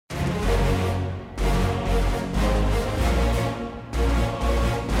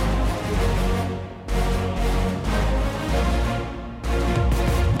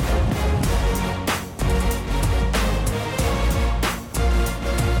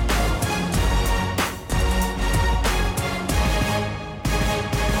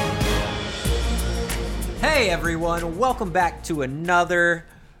Hey everyone, welcome back to another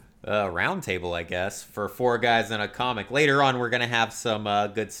roundtable, I guess, for Four Guys and a Comic. Later on, we're going to have some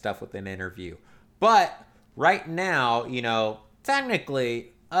good stuff with an interview. But right now, technically,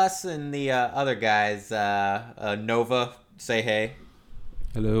 us and the other guys, Nova, say hey.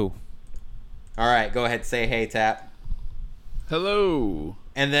 Hello. All right, go ahead, say hey, Tap. Hello.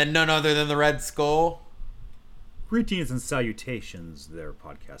 And then none other than the Red Skull. Greetings and salutations, there,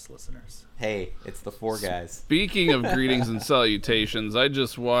 podcast listeners. Hey, it's the Four Guys. Speaking of greetings and salutations, I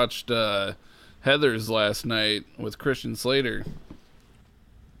just watched Heathers last night with Christian Slater.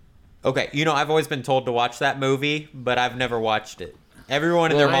 Okay, I've always been told to watch that movie, but I've never watched it.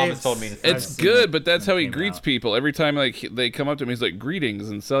 Everyone and their mom has told me to see it. It's good, but that's how he greets people. Every time they come up to him, he's like, greetings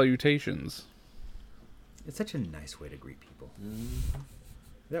and salutations. It's such a nice way to greet people.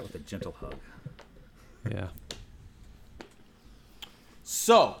 That with a gentle hug. Yeah.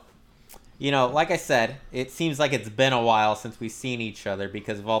 So, like I said, it seems like it's been a while since we've seen each other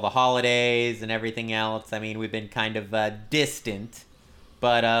because of all the holidays and everything else. I mean, we've been kind of distant.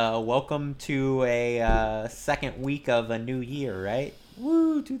 But welcome to a second week of a new year, right?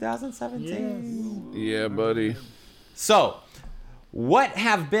 Woo, 2017. Yes. Yeah, buddy. So, what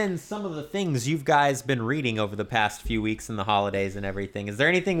have been some of the things you guys been reading over the past few weeks in the holidays and everything? Is there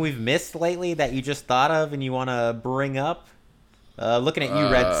anything we've missed lately that you just thought of and you want to bring up? Looking at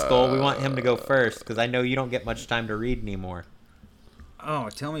you, Red Skull, we want him to go first because I know you don't get much time to read anymore. Oh,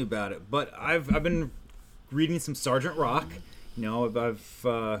 tell me about it. But I've been reading some Sergeant Rock. I've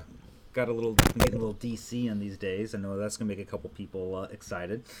got a little DC in these days. I know that's gonna make a couple people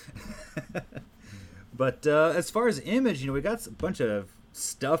excited. But as far as Image, we got a bunch of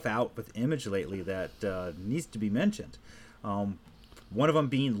stuff out with Image lately that needs to be mentioned. One of them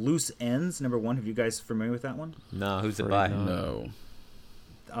being Loose Ends, number 1. Have you guys familiar with that one? No, who's it by? No.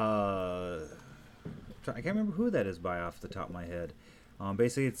 I can't remember who that is by off the top of my head.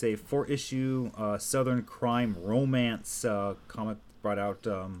 Basically, it's a 4-issue Southern crime romance comic brought out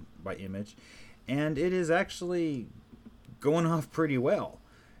by Image, and it is actually going off pretty well.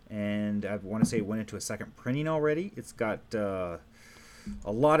 And I want to say it went into a second printing already. It's got a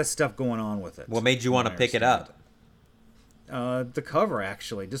lot of stuff going on with it. What made you want to pick it up? The cover,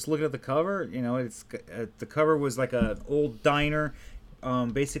 actually. Just looking at the cover, it's the cover was like an old diner.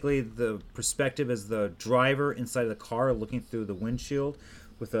 Basically, the perspective is the driver inside of the car looking through the windshield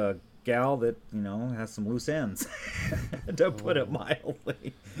with a gal that, has some loose ends, to put it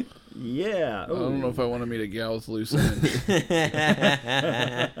mildly. Yeah. I don't know if I want to meet a gal with loose ends.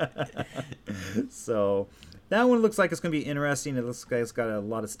 So, that one looks like it's going to be interesting. It looks like it's got a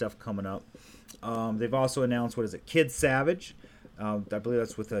lot of stuff coming up. They've also announced, Kid Savage. I believe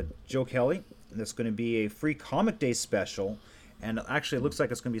that's with Joe Kelly. And that's going to be a free Comic Day special. And actually, it looks like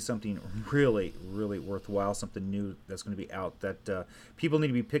it's going to be something really, really worthwhile, something new that's going to be out that people need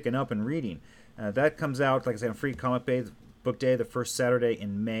to be picking up and reading. That comes out, like I said, on Free Comic Day, Book Day, the first Saturday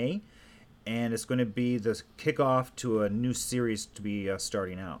in May. And it's going to be the kickoff to a new series to be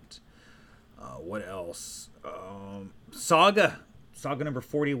starting out. What else? Saga number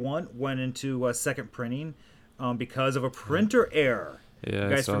 41 went into second printing because of a printer error. Yeah,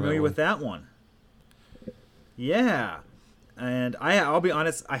 you guys familiar with that one? Yeah. And I'll be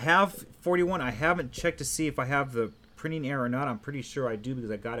honest, I have 41. I haven't checked to see if I have the printing error or not. I'm pretty sure I do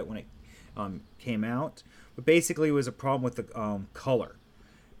because I got it when it came out. But basically, it was a problem with the color.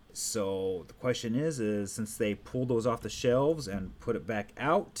 So the question is since they pulled those off the shelves and put it back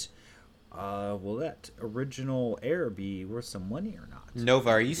out, will that original error be worth some money or not? Nova,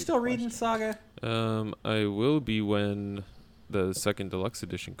 are you still reading Saga? I will be when the second deluxe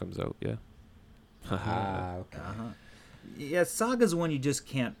edition comes out. Yeah. Okay. Yeah, Saga's one you just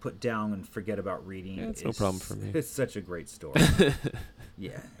can't put down and forget about reading. Yeah, it's no problem for me. It's such a great story.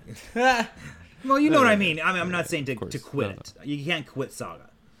 Yeah. Well, you know what I mean. I'm not saying to quit it. You can't quit Saga.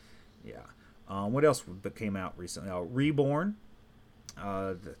 Yeah. What else came out recently? Reborn.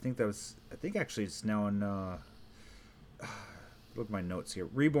 I think actually it's now in. Look at my notes here.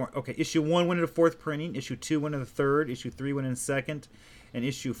 Reborn. Okay, issue 1 went into 4th printing. Issue 2 went into 3rd. Issue 3 went in 2nd. And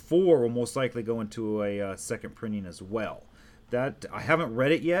issue 4 will most likely go into a second printing as well. That I haven't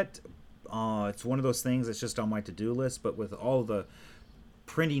read it yet. It's one of those things that's just on my to-do list. But with all the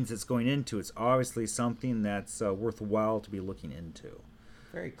printings it's going into, it's obviously something that's worthwhile to be looking into.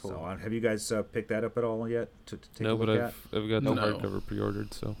 Very cool. So, have you guys picked that up at all yet to take a look at? I've got the hardcover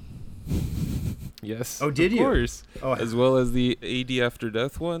pre-ordered, so. Yes. Oh, did you? Of course. Oh. As well as the AD After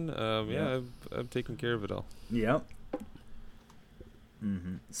Death one. Yeah, I've taken care of it all. Yeah.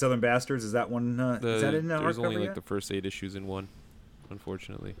 Mm-hmm. Southern Bastards, is that one? Is that in the hardcover There's only yet? the first 8 issues in one,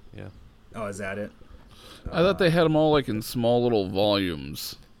 unfortunately. Yeah. Oh, is that it? I thought they had them all like in small little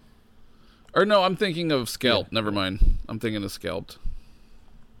volumes. Or no, I'm thinking of Scalped. Never mind. I'm thinking of Scalped.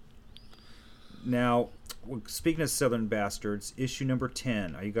 Now, speaking of Southern Bastards, issue number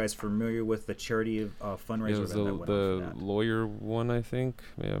 10. Are you guys familiar with the charity fundraiser Yeah, it was event that went on the for that? lawyer one, I think.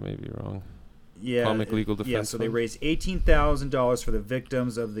 Yeah, maybe wrong. Yeah, Comic Legal Defense Yeah, so they Fund? raised $18,000 for the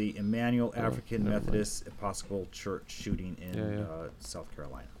victims of the Emmanuel African never mind. Methodist Episcopal Church shooting in Yeah. South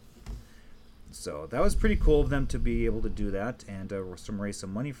Carolina. So that was pretty cool of them to be able to do that and raise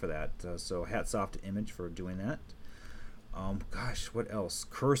some money for that. So hats off to Image for doing that. Gosh, what else?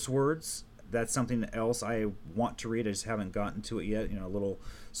 Curse words. That's something else I want to read. I just haven't gotten to it yet. You know, a little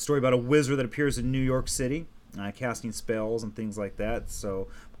story about a wizard that appears in New York City, casting spells and things like that. So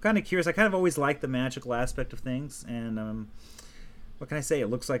I'm kind of curious. I kind of always like the magical aspect of things, and what can I say? It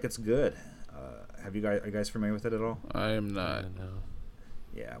looks like it's good. Are you guys familiar with it at all? I am I not. don't know.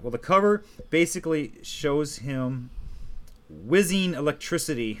 Yeah. Well, the cover basically shows him whizzing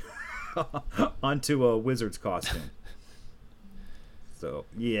electricity onto a wizard's costume. So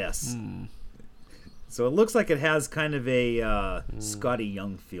yes. So it looks like it has kind of a Scotty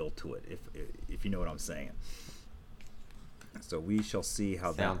Young feel to it, if you know what I'm saying. So we shall see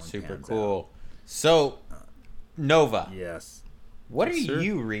how that one Sounds super pans cool. So, Nova, out. Yes. what are Yes, sir.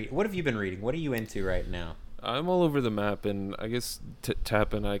 you read? What have you been reading? What are you into right now? I'm all over the map, and I guess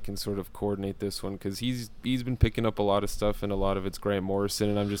Tap and I can sort of coordinate this one because he's been picking up a lot of stuff, and a lot of it's Grant Morrison,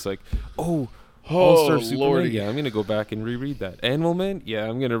 and I'm just like, All-Star Superman, Lordy. yeah, I'm gonna go back and reread that. Animal Man, yeah,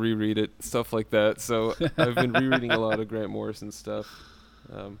 I'm gonna reread it, stuff like that. So I've been rereading a lot of Grant Morrison stuff,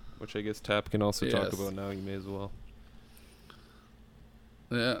 which I guess Tap can also talk Yes. about now. You may as well.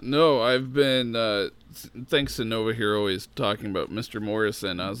 Yeah, no, I've been thanks to Nova here always talking about Mr.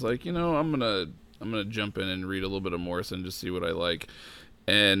 Morrison. I was like, I'm gonna jump in and read a little bit of Morrison, just see what I like.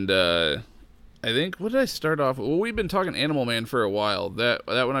 And I think, what did I start off with? Well, we've been talking Animal Man for a while. That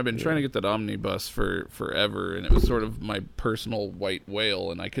one I've been trying to get that omnibus for forever, and it was sort of my personal white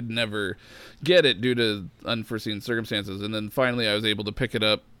whale, and I could never get it due to unforeseen circumstances. And then finally I was able to pick it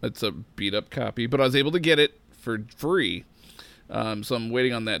up. It's a beat up copy, but I was able to get it for free. So I'm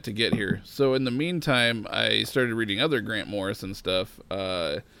waiting on that to get here. So in the meantime, I started reading other Grant Morrison stuff,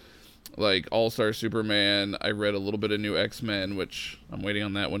 like All-Star Superman. I read a little bit of New X-Men, which I'm waiting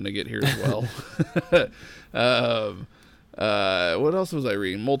on that one to get here as well. What else was I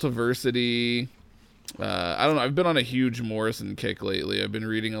reading? Multiversity. I don't know. I've been on a huge Morrison kick lately. I've been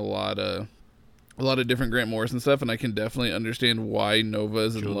reading a lot of different Grant Morrison stuff, and I can definitely understand why Nova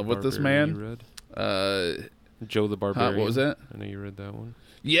is in Joe the love with this Barbarian, man. you read? Joe the Barbarian. what was that? I know you read that one.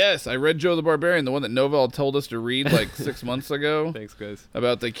 Yes, I read Joe the Barbarian, the one that Nova told us to read like 6 months ago. Thanks, guys.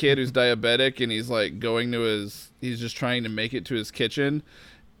 About the kid who's diabetic, and he's like he's just trying to make it to his kitchen,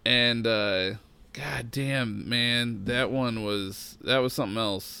 and god damn, man, that was something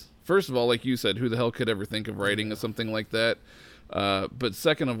else. First of all, like you said, who the hell could ever think of writing something like that? But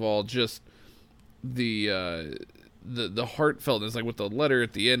second of all, just the heartfeltness, like with the letter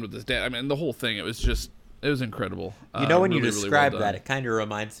at the end with his dad. I mean, the whole thing. It was incredible. You know, when you really, really describe well that, done. it kind of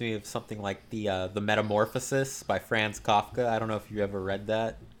reminds me of something like the Metamorphosis by Franz Kafka. I don't know if you ever read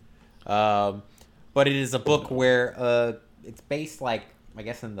that, but it is a book where it's based, like, I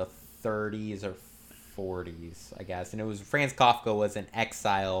guess in the 30s or 40s, I guess, and it was Franz Kafka was in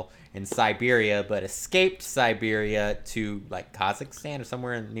exile in Siberia, but escaped Siberia to like Kazakhstan or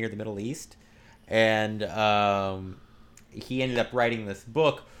somewhere near the Middle East, and he ended up writing this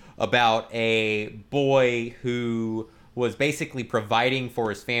book about a boy who was basically providing for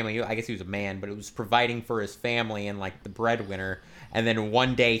his family. I guess he was a man, but it was providing for his family and like the breadwinner. And then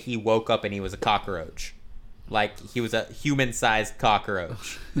one day he woke up and he was a cockroach. Like he was a human-sized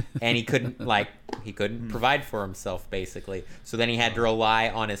cockroach, and he couldn't provide for himself basically. So then he had to rely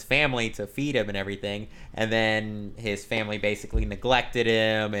on his family to feed him and everything. And then his family basically neglected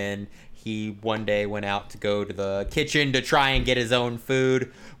him, and he one day went out to go to the kitchen to try and get his own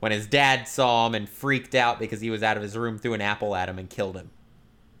food when his dad saw him and freaked out because he was out of his room, threw an apple at him and killed him.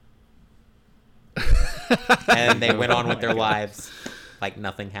 And they went on with their lives like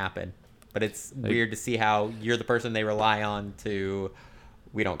nothing happened. But it's weird to see how you're the person they rely on to,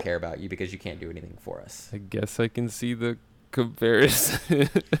 we don't care about you because you can't do anything for us. I guess I can see the comparison.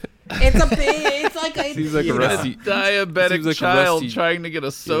 It's like a, Seems like a you know, rusty diabetic seems like a child rusty- trying to get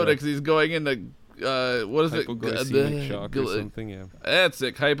a soda Yeah. because he's going into what is it? Hypoglycemic shock or something. Yeah. That's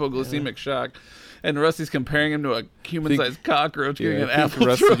it, hypoglycemic shock. And Rusty's comparing him to a human-sized cockroach getting Yeah, an I think apple.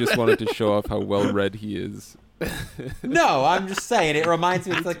 Rusty just wanted to show off how well read he is. No, I'm just saying. It reminds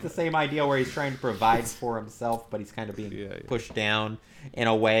me, it's like the same idea where he's trying to provide for himself, but he's kind of being pushed down in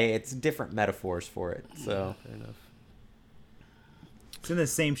a way. It's different metaphors for it. So Fair enough. It's in the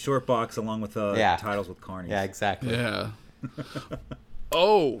same short box along with titles with Carney. yeah, exactly. Yeah.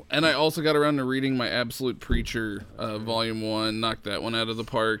 Oh, and I also got around to reading my Absolute Preacher, Volume 1. Knocked that one out of the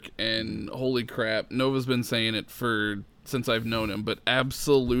park. And holy crap, Nova's been saying it since I've known him, but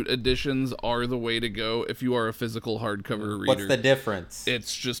Absolute editions are the way to go if you are a physical hardcover reader. What's the difference?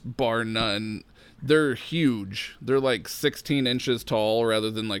 It's just bar none. They're huge. They're like 16 inches tall rather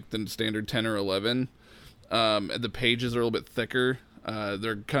than like the standard 10 or 11. The pages are a little bit thicker.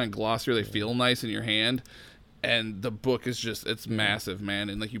 They're kind of glossier. They feel nice in your hand. And the book is just, it's massive,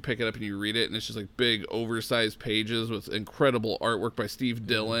 man. And like you pick it up and you read it, and it's just like big, oversized pages with incredible artwork by Steve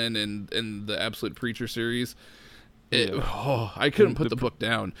Dillon and the Absolute Preacher series. I couldn't put the book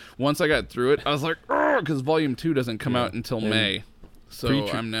down. Once I got through it, I was like, because Volume 2 doesn't come out until May. So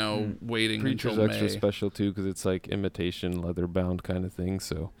I'm now waiting Preacher's until May. extra special too because it's like imitation leather bound kind of thing.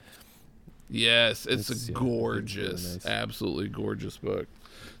 So yes, it's a gorgeous, it's really nice. absolutely gorgeous book.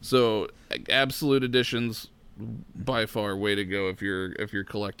 So Absolute editions, by far, way to go if you're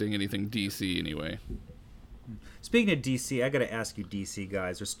collecting anything DC anyway. Speaking of DC, I got to ask you, DC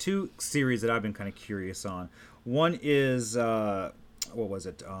guys. There's two series that I've been kind of curious on. One is what was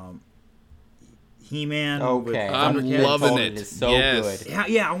it? He-Man. Okay. With I'm Thundercats. loving It it. is so Yes. good.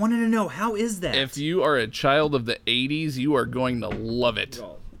 Yeah, I wanted to know, how is that? If you are a child of the 80s, you are going to love it.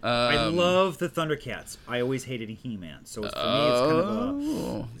 I love the Thundercats. I always hated He-Man, so for me it's kind of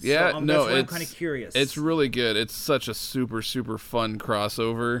a... Yeah, so, no, that's why I'm it's kind of curious. It's really good. It's such a super, super fun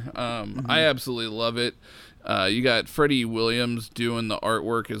crossover. I absolutely love it. You got Freddie Williams doing the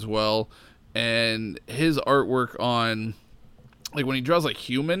artwork as well, and his artwork on, like when he draws like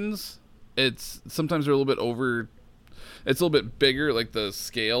humans, it's sometimes they're a little bit over. It's a little bit bigger, like the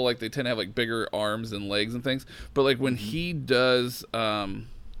scale, like they tend to have like bigger arms and legs and things. But like when he does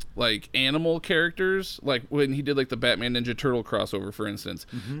like animal characters, like when he did like the Batman Ninja Turtle crossover, for instance,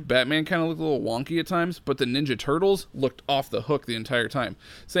 Batman kind of looked a little wonky at times, but the Ninja Turtles looked off the hook the entire time.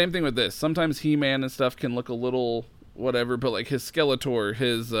 Same thing with this. Sometimes He-Man and stuff can look a little whatever, but like his Skeletor,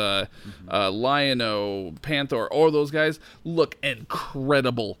 his Lion-O, Panther, all those guys look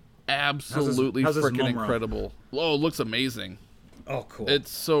incredible. Absolutely how's his freaking mum run? incredible. Oh, it looks amazing. Oh, cool.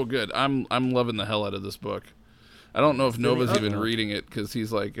 It's so good. I'm loving the hell out of this book. I don't know if Nova's even reading it because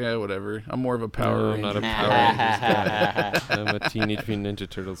he's like, whatever. I'm more of a Power No, I'm Ranger. not a Power Rangers guy. I'm a Teenage Mutant Ninja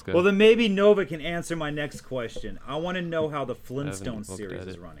Turtles guy. Well, then maybe Nova can answer my next question. I want to know how the Flintstones looked series at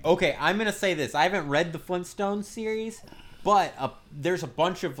is it. running. Okay, I'm going to say this. I haven't read the Flintstones series, but there's a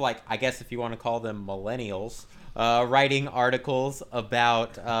bunch of, like, I guess if you want to call them millennials, writing articles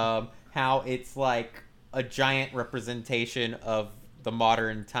about how it's like a giant representation of the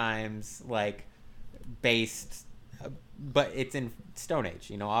modern times, like, based... but it's in Stone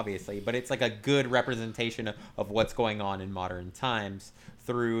Age, obviously. But it's like a good representation of what's going on in modern times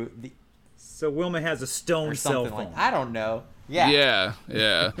through the... So Wilma has a stone or cell something phone. like... I don't know. Yeah.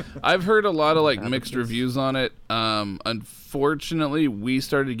 Yeah. I've heard a lot of like mixed reviews on it. Unfortunately, we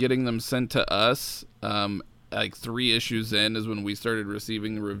started getting them sent to us. Like 3 issues in is when we started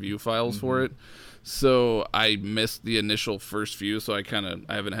receiving review files for it. So I missed the initial first few, so I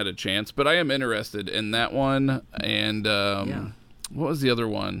haven't had a chance. But I am interested in that one. And what was the other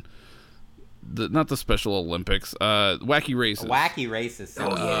one? Not the Special Olympics. Wacky Races. Wacky Races. Oh,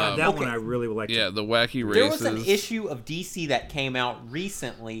 yeah, that okay. one I really would like to... Yeah, the Wacky There Races. was an issue of DC that came out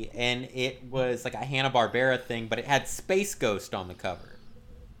recently, and it was like a Hanna-Barbera thing, but it had Space Ghost on the cover.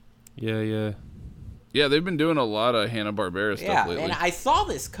 Yeah. Yeah, they've been doing a lot of Hanna-Barbera stuff lately. And I saw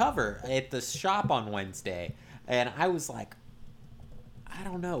this cover at the shop on Wednesday, and I was like, I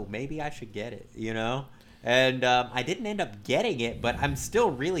don't know, maybe I should get it, And I didn't end up getting it, but I'm still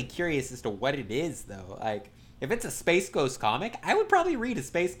really curious as to what it is, though. Like, if it's a Space Ghost comic, I would probably read a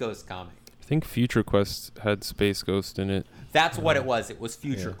Space Ghost comic. I think Future Quest had Space Ghost in it. That's what it was. It was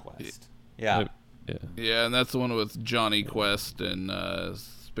Future Quest. Yeah. Yeah, and that's the one with Johnny Quest and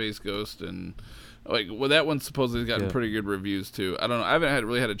Space Ghost and that one supposedly has gotten pretty good reviews too. I don't know. I haven't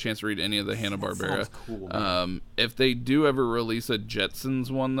really had a chance to read any of the Hanna-Barbera. Sounds cool, man. If they do ever release a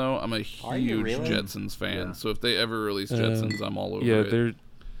Jetsons one though, I'm a huge really? Jetsons fan. Yeah. So if they ever release Jetsons, I'm all over Yeah, it. they're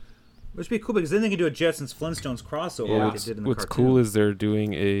Which would be cool because then they can do a Jetsons Flintstones crossover like they did in the what's cartoon. cool is they're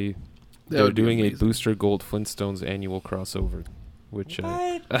doing a would be amazing. Booster Gold Flintstones annual crossover, which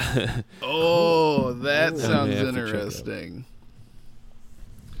What? Oh, that sounds may have to check it out.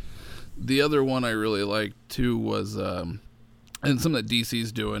 and something that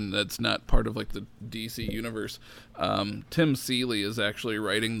DC's doing that's not part of like the DC universe. Tim Seeley is actually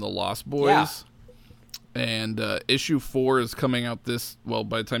writing the Lost Boys. Yeah. And issue 4 is coming out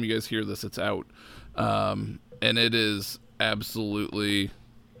by the time you guys hear this, it's out. And it is absolutely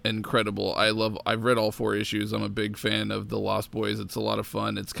incredible. I've read all 4 issues. I'm a big fan of the Lost Boys. It's a lot of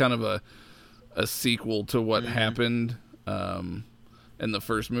fun. It's kind of a sequel to what happened in the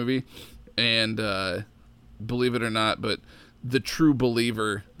first movie. And believe it or not, but the True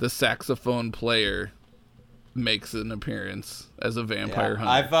Believer, the saxophone player, makes an appearance as a vampire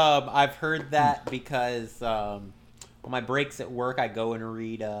hunter. I've heard that because on my breaks at work, I go and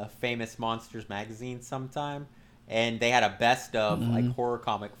read Famous Monsters magazine sometime, and they had a best of like horror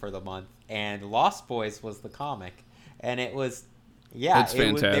comic for the month, and Lost Boys was the comic, and it was it's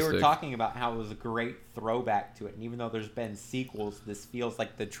fantastic. They were talking about how it was a great throwback to it, and even though there's been sequels, this feels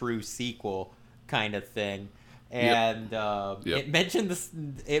like the true sequel kind of thing. And it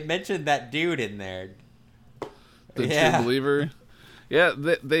mentioned It mentioned that dude in there. The True Believer. Yeah,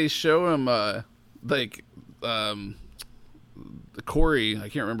 they show him Corey, I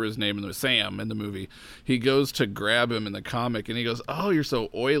can't remember his name, Sam in the movie. He goes to grab him in the comic, and he goes, "Oh, you're so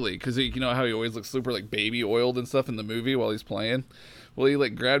oily," because you know how he always looks super like baby oiled and stuff in the movie while he's playing. Well, he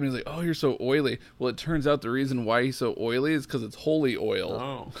like grabbed him. He's like, "Oh, you're so oily." Well, it turns out the reason why he's so oily is because it's holy oil.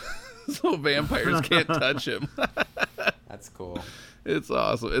 Oh. So vampires can't touch him. That's cool. It's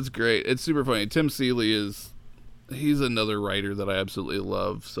awesome. It's great. It's super funny. Tim Seeley he's another writer that I absolutely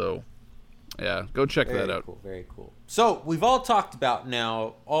love. So, yeah, go check that out. Cool, very cool. So we've all talked about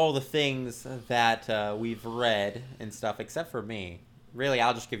now all the things that we've read and stuff, except for me. Really,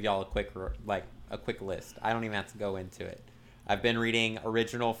 I'll just give y'all a quick list. I don't even have to go into it. I've been reading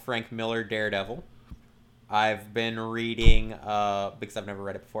original Frank Miller Daredevil. I've been reading, because I've never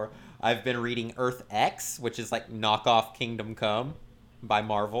read it before, I've been reading Earth X, which is like knockoff Kingdom Come by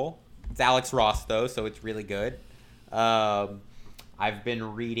Marvel. It's Alex Ross, though, so it's really good. I've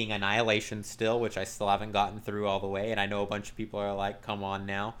been reading Annihilation still, which I still haven't gotten through all the way, and I know a bunch of people are like, come on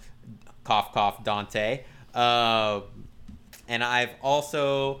now. Cough, cough, Dante. And I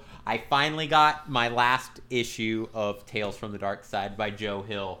finally got my last issue of Tales from the Dark Side by Joe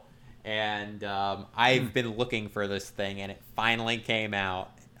Hill. And I've been looking for this thing, and it finally came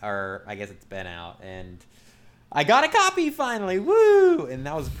out, or I guess it's been out, and I got a copy finally. Woo! And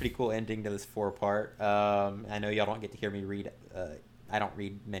that was a pretty cool ending to this 4-part. I know y'all don't get to hear me read. I don't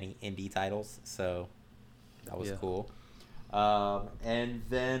read many indie titles, so that was cool. And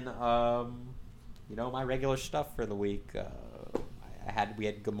then my regular stuff for the week. We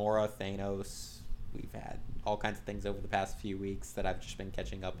had Gamora, Thanos. We've had all kinds of things over the past few weeks that I've just been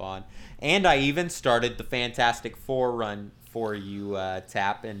catching up on. And I even started the Fantastic Four run for you,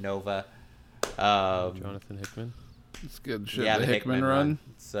 Tap and Nova. Jonathan Hickman. It's good shit. Yeah, the Hickman run.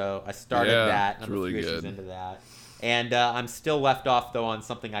 So I started that. It's I'm really a few issues good. into that. And I'm still left off, though, on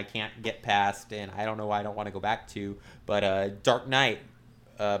something I can't get past, and I don't know why I don't want to go back to. But Dark Knight,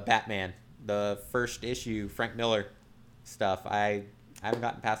 Batman, the first issue, Frank Miller stuff. I haven't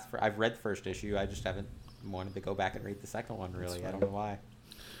gotten past. I've read the first issue. I just haven't wanted to go back and read the second one. Really, I don't know why.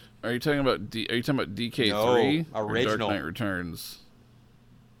 Are you talking about DK3? No, or original. Dark Knight Returns.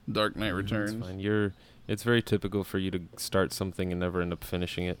 Dark Knight Returns. It's fine. It's very typical for you to start something and never end up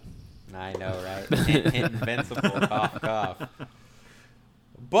finishing it. I know, right? Invincible, cough, cough.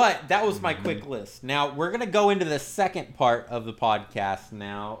 But that was my quick list. Now, we're going to go into the second part of the podcast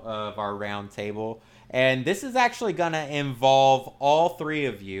now, of our round table. And this is actually going to involve all three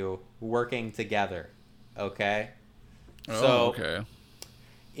of you working together. Okay? Okay.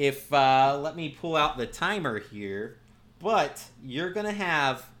 If, let me pull out the timer here. But you're going to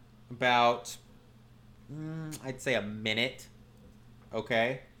have about, I'd say a minute,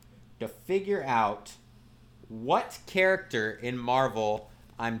 okay, to figure out what character in Marvel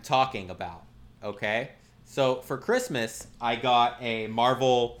I'm talking about, okay? So for Christmas, I got a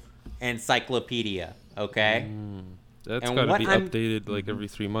Marvel encyclopedia, okay? That's And got to what be I'm- updated like every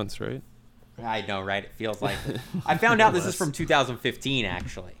 3 months, right? I know, right? It feels like it. I found out this is from 2015,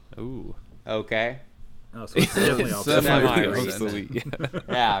 actually, Ooh. okay? Oh, so it's definitely all Semi-recent. Obsolete.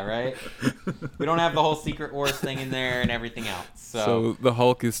 Yeah, right? We don't have the whole Secret Wars thing in there and everything else, So the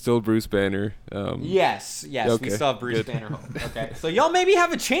Hulk is still Bruce Banner. Yes, we Okay, still have Bruce good. Banner Hulk. Okay, so y'all maybe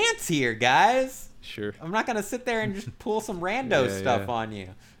have a chance here, guys. Sure. I'm not gonna sit there and just pull some rando Yeah, stuff yeah. on you,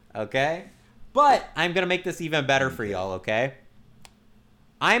 okay? But I'm gonna make this even better for y'all, okay?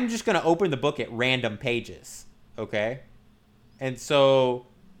 I'm just gonna open the book at random pages, okay? And so,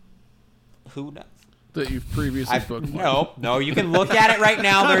 who knows? That you've previously bookmarked. No, you can look at it right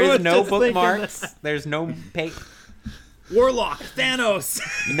now. There I is was no just thinking bookmarks. There's no page. Warlock, Thanos.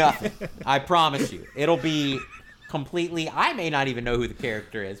 Nothing. I promise you. It'll be completely. I may not even know who the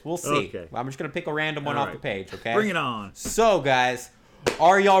character is. We'll see. Okay. I'm just gonna pick a random one All off right. the page. Okay. Bring it on. So, guys,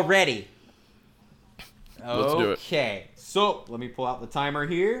 are y'all ready? Let's do it. Okay. So let me pull out the timer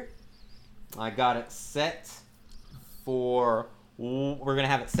here. I got it set for. We're gonna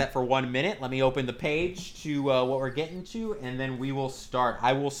have it set for 1 minute. Let me open the page to what we're getting to, and then we will start.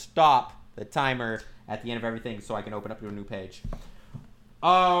 I will stop the timer at the end of everything so I can open up to a new page.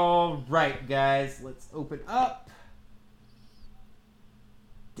 All right, guys, let's open up.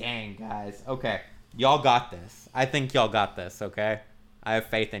 Dang, guys. Okay, y'all got this. I think y'all got this. Okay, I have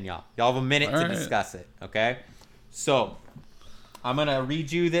faith in y'all. Y'all have a minute All to right. discuss it. Okay, so I'm gonna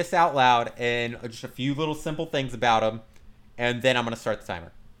read you this out loud and just a few little simple things about them, and then I'm gonna start the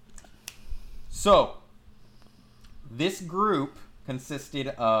timer. So this group consisted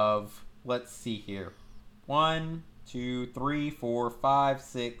of, let's see here, 1, 2, 3, 4, 5,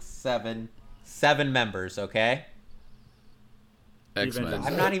 6, 7 members. Okay. X-Men.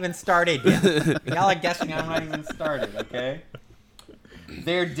 I'm not even started yet. Y'all are guessing I'm not even started, okay?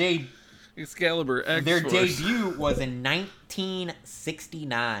 Their Excalibur, X-Force. their debut was in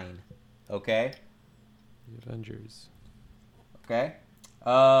 1969, okay? The Avengers. Okay?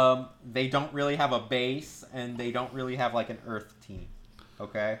 They don't really have a base, and they don't really have, like, an Earth team,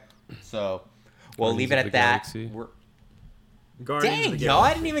 okay? So, we'll Guardians leave it of at the that. Galaxy. Guardians of Dang, the y'all, I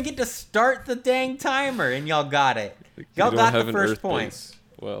Galaxy. didn't even get to start the dang timer, and y'all got it. Y'all They don't got have the an first Earth point. base.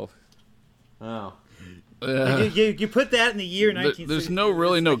 Well, Oh. You put that in the year 1960. There's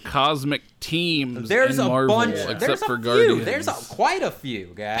no cosmic teams There's in a Marvel bunch. except There's a for few. Guardians. There's quite a few,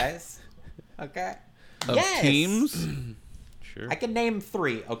 guys. Okay. of Yes. teams. sure. I can name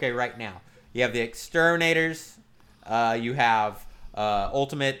 3. Okay, right now. You have the Exterminators. You have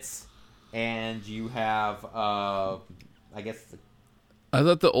Ultimates, and you have I guess. I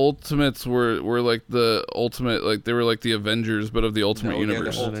thought the Ultimates were like the ultimate, like they were like the Avengers, but of the Ultimate No, they're the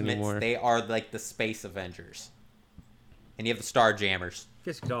Universe. Not Ultimates. anymore. They are like the Space Avengers. And you have the Star Jammers. I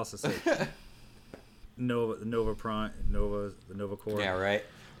guess you could also say Nova Prime, the Nova Corps. Yeah, right.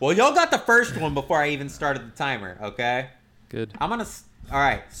 Well, y'all got the first one before I even started the timer. Okay. Good. I'm gonna. All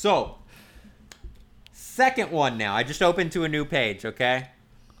right. So, second one now. I just opened to a new page. Okay.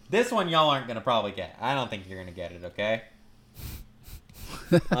 This one y'all aren't gonna probably get. I don't think you're gonna get it. Okay.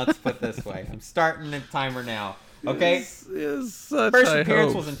 Let's put it this way. I'm starting the timer now. Okay. Is such First high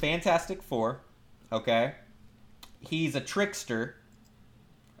appearance hopes. was in Fantastic Four. Okay. He's a trickster.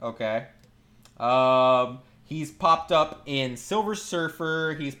 Okay. He's popped up in Silver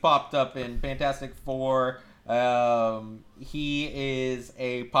Surfer. He's popped up in Fantastic Four. He is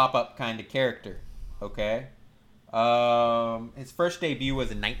a pop-up kind of character. Okay. His first debut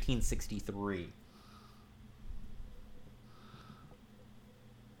was in 1963.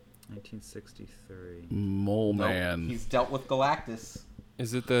 1963. Mole Nope. Man. He's dealt with Galactus.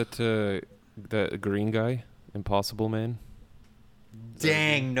 Is it that green guy, Impossible Man?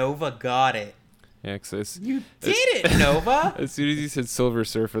 Dang, Nova got it. Yeah, 'cause You did it, Nova. as soon as he said Silver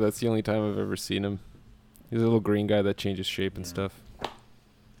Surfer, that's the only time I've ever seen him. He's a little green guy that changes shape and stuff.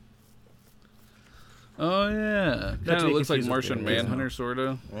 Oh yeah, Not kind to of be looks like confused with Martian the Gizmo. Manhunter, sort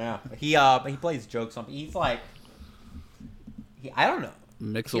of. Yeah. He plays jokes on. He's like, I don't know. He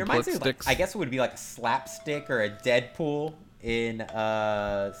reminds me of, like, Mixoplicks. I guess it would be like a slapstick or a Deadpool in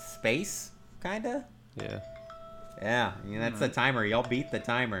space, kinda. Yeah. Yeah, I mean, that's the timer. Y'all beat the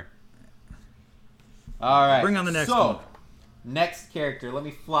timer. All right. Bring on the next so, one. Next character. Let me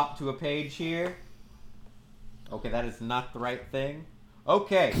flop to a page here. Okay, that is not the right thing.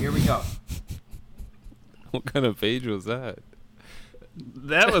 Okay, here we go. What kind of page was that?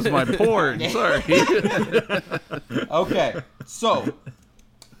 That was my porn. Sorry. Okay, so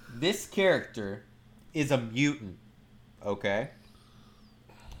this character is a mutant. Okay.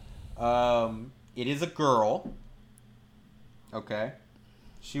 It is a girl. Okay.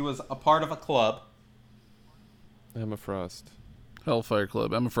 She was a part of a club. Emma Frost. Hellfire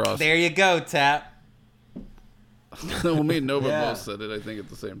Club. Emma Frost. There you go, Tap. Well, me and Nova Yeah. both said it, I think, at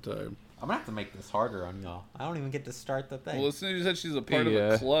the same time. I'm gonna have to make this harder on y'all. I don't even get to start the thing. Well, as soon as you said she's a part of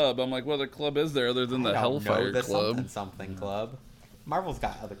Yeah. a club, I'm like, what other club is there other than the I don't Hellfire know, the Club? something club. Marvel's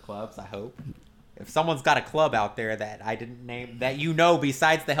got other clubs, I hope. If someone's got a club out there that I didn't name, that you know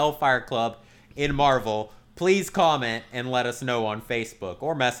besides the Hellfire Club in Marvel, please comment and let us know on Facebook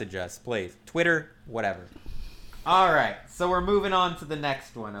or message us, please. Twitter, whatever. All right, so we're moving on to the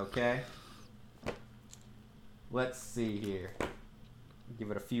next one, okay? Let's see here.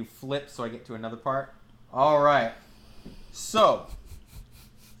 Give it a few flips so I get to another part. All right. So,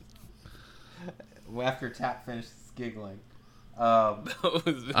 after Tap finishes giggling. I'm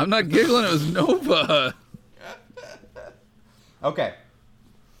not giggling. It was Nova. Okay.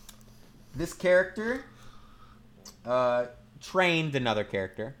 This character trained another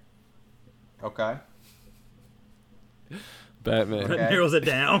character. Okay. Batman. Okay. That narrows it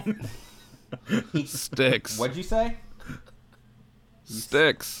down. Sticks. What'd you say?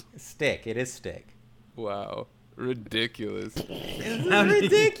 Sticks. Stick. It is Stick. Wow. Ridiculous. This is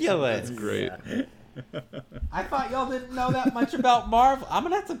ridiculous. Great. I thought y'all didn't know that much about Marvel. I'm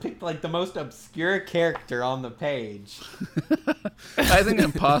gonna have to pick like the most obscure character on the page. I think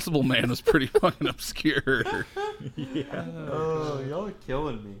Impossible Man was pretty fucking obscure. Oh, y'all are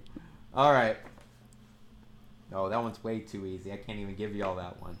killing me. All right. No, that one's way too easy. I can't even give y'all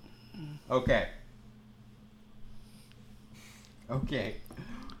that one. Okay. Okay.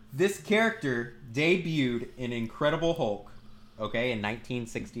 This character debuted in Incredible Hulk, okay, in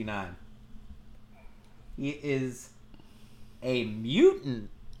 1969. He is a mutant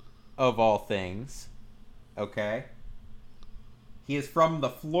of all things, okay? He is from the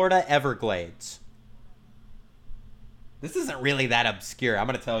Florida Everglades. This isn't really that obscure. I'm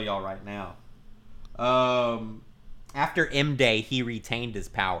going to tell y'all right now. After M-Day, he retained his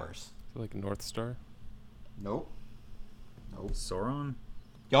powers. Like North Star? Nope. Sauron?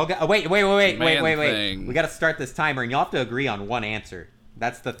 Y'all got wait. Man-Thing. We got to start this timer, and y'all have to agree on one answer.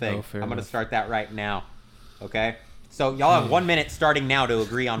 That's the thing. Oh, fair I'm going to enough. start that right now. Okay? So y'all have 1 minute starting now to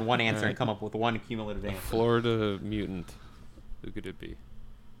agree on one answer and come up with one cumulative answer. Florida mutant. Who could it be?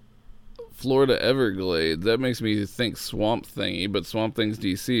 Florida Everglades. That makes me think Swamp Thingy, but Swamp Thing's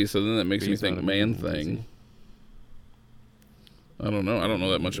DC, so then that makes me He's think not a Man mutant, is Thing. I don't know. I don't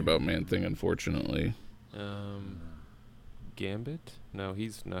know that much about Man Thing, unfortunately. Gambit? No,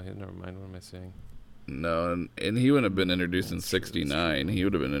 he's not. Never mind. What am I saying? No, and he wouldn't have been introduced in '69. He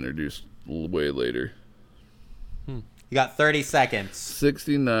would have been introduced way later. You got 30 seconds.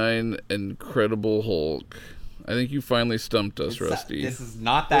 '69 Incredible Hulk. I think you finally stumped us, Rusty. This is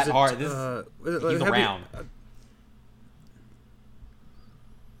not that hard. This he's around.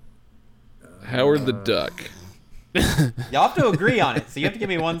 Howard the Duck. Y'all have to agree on it, so you have to give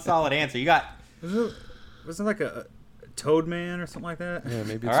me one solid answer. You got Was it like a Toad Man or something like that? Yeah,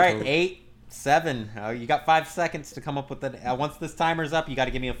 maybe. all It's right, Toad. 8, 7. You got 5 seconds to come up with it. Once this timer's up, you got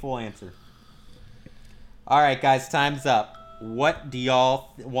to give me a full answer. All right, guys, time's up. What do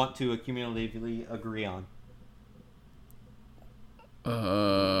y'all want to cumulatively agree on? I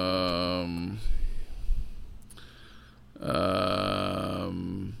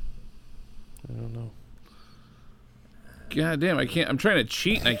don't know. God damn, I can't. I'm trying to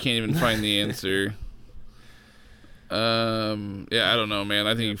cheat and I can't even find the answer. Yeah, I don't know, man.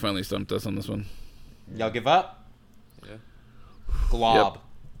 I think you finally stumped us on this one. Y'all give up? Yeah. Glob.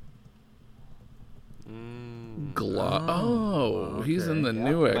 Oh, he's in the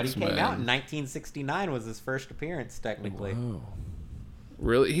new But he came out in X-Men. 1969 was his first appearance, technically. Oh.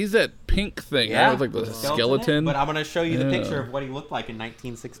 Really? He's that pink thing, right? With like the skeleton. But I'm going to show you the picture of what he looked like in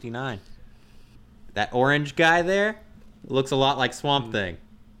 1969. That orange guy there looks a lot like Swamp Thing.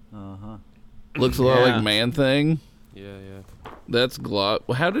 Looks a lot Yeah. like Man Thing. Yeah. That's Glob.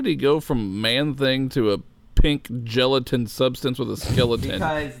 Well, how did he go from Man Thing to a pink gelatin substance with a skeleton?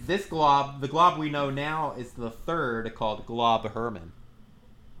 Because this glob, the glob we know now, is the third called Glob Herman.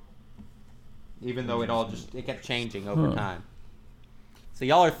 Even though it kept changing over time. So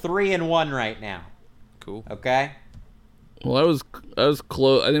y'all are 3-1 right now. Cool. Okay? Well, I was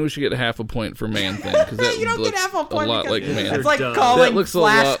close. I think we should get half a point for Man Thing because that You don't looks get half a point a lot because like Man. it's like Dumb. calling That looks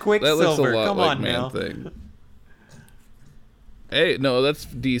Flash a lot. That Quicksilver. looks a lot Come like on Man now. Thing. Hey, no, that's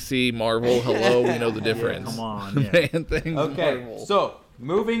DC, Marvel. Hello, we know the difference. Come on. Yeah. Man Thing. Okay, Marvel. so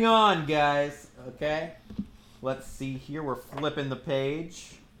moving on, guys. Okay, let's see here. We're flipping the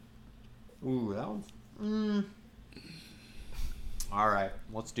page. Ooh, that one's. All right,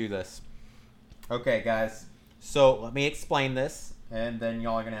 let's do this. Okay, guys. So let me explain this, and then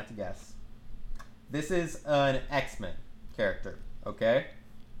y'all are gonna have to guess. This is an X-Men character. Okay.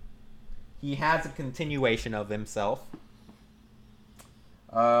 He has a continuation of himself.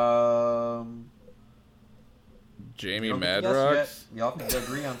 Jamie You don't get to guess Madrox. yet. Y'all have to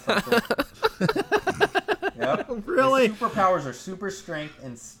agree on something. Yep. Really? His superpowers are super strength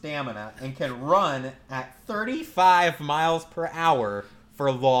and stamina and can run at 35 miles per hour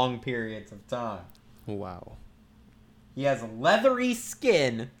for long periods of time. Wow. He has leathery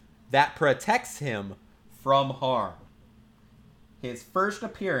skin that protects him from harm. His first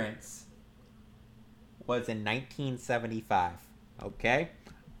appearance was in 1975. Okay?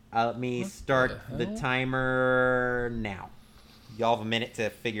 Let me start the timer now. Y'all have a minute to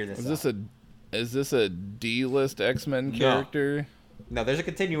figure this Is out. this a Is this a D-list X-Men No. character? No, there's a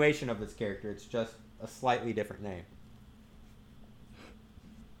continuation of this character. It's just a slightly different name.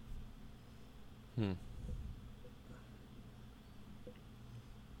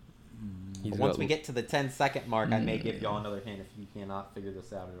 He's Once got we get to the 10-second mark, I may give y'all another hint if you cannot figure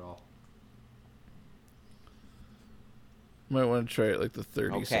this out at all. Might want to try it like the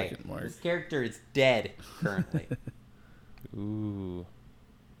Okay, 30-second mark. this character is dead currently. Ooh.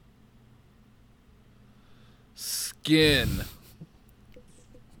 Skin.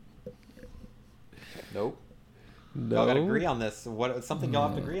 Nope. No. Y'all gotta agree on this. What? Something y'all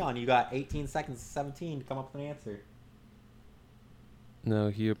have to agree on. You got 18 seconds to 17 to come up with an answer. No,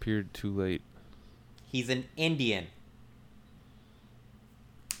 he appeared too late. He's an Indian.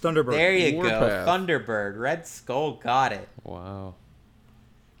 Thunderbird. There you Warpath. go. Thunderbird. Red Skull got it. Wow.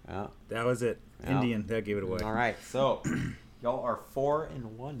 Oh, That was it. Yeah. Indian. That gave it away. all right, so y'all are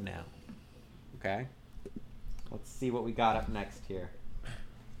 4-1 now. Okay. Let's see what we got up next here.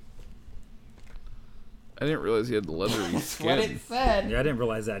 I didn't realize he had the leathery That's what skin. it said. Yeah, I didn't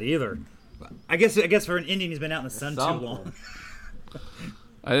realize that either. I guess for an Indian, he's been out in the sun too Something. long.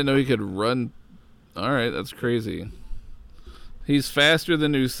 I didn't know he could run. All right, that's crazy. He's faster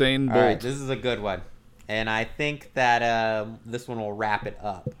than Usain Bolt. All right, this is a good one, and I think that this one will wrap it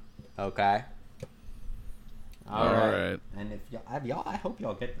up. Okay. All right. And if y'all, I hope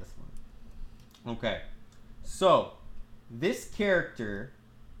y'all get this one. Okay. So, this character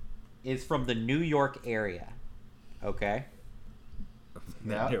is from the New York area. Okay.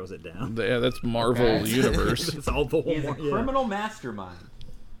 That Yep. narrows it down. Yeah, that's Marvel Okay. Universe. It's all the He is a whole yeah. criminal mastermind.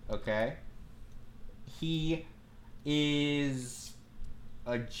 Okay. He is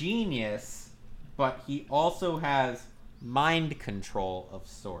a genius, but he also has mind control of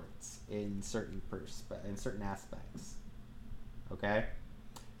sorts in certain aspects. Okay.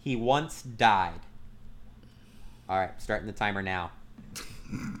 He once died. All right, starting the timer now.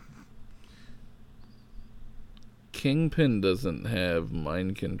 Kingpin doesn't have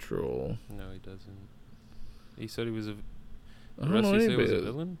mind control. No, he doesn't. He said he was a. I The don't rest know he said was a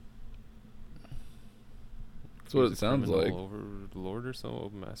anybody. villain. That's what He's it a sounds like. criminal Overlord or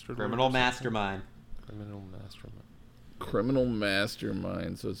so, master. Criminal mastermind. Criminal mastermind. Criminal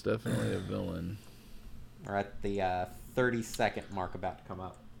mastermind, so it's definitely a villain. We're at the 30-second mark about to come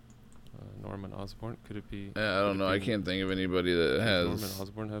up. Norman Osborn. Could it be? I don't know. I can't think of anybody that Does Norman has.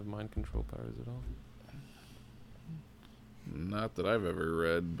 Osborn have mind control powers at all? Not that I've ever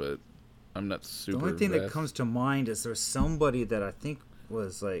read, but I'm not The super. only thing that vest. comes to mind is there's somebody that I think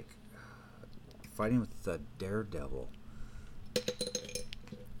was like fighting with the Daredevil.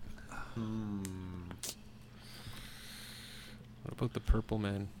 What about the Purple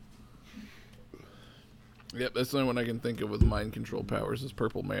Man? Yep, that's the only one I can think of with mind control powers is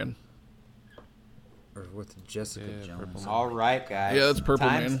Purple Man. Or with Jessica Yeah, Jones. Purple Man. All right, guys. Yeah, that's Purple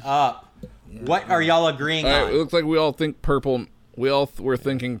Time's Man. up. Yeah. What are y'all agreeing All right, on? it looks like we all think Purple. We all were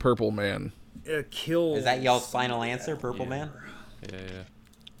thinking Purple Man. Kill. Is that y'all's final answer, Purple Yeah. Man? Yeah.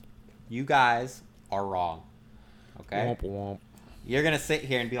 You guys are wrong. Okay? Womp womp. You're gonna sit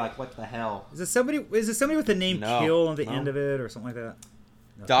here and be like, "What the hell?" Is it somebody? Is it somebody with the name No. Kill on the No. end of it or something like that?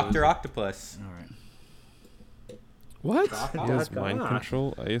 No. Doctor Octopus. All right. What? Doc He Ock. has Doc mind Ock.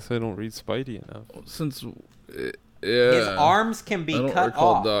 control. I guess I don't read Spidey enough. Since yeah, His arms can be I don't cut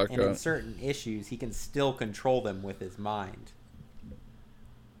recall off, Doc and in Ock. certain issues, he can still control them with his mind.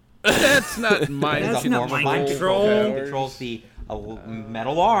 that's not mind. That's He's a not form of mind He control. controls the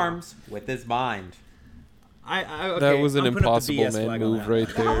metal arms with his mind. Okay, That was an I'm putting up the impossible BS man flag on move that. right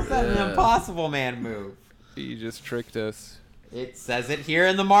How is there. that Yeah. an impossible man move? He just tricked us. It says it here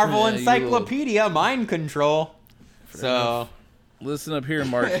in the Marvel Yeah, you Encyclopedia, mind control. So, Listen up here,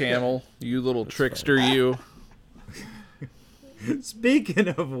 Mark Hamill. You little trickster, you. Speaking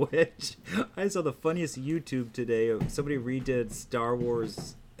of which, I saw the funniest YouTube today. Somebody redid Star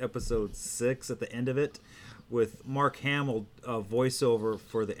Wars Episode 6 at the end of it with Mark Hamill voiceover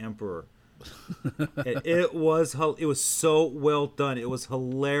for the Emperor. it was so well done. It was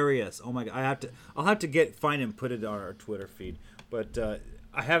hilarious. Oh my god! I'll have to find and put it on our Twitter feed. But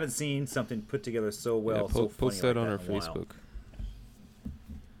I haven't seen something put together so well. Yeah, so post funny that like on our in a while. Facebook.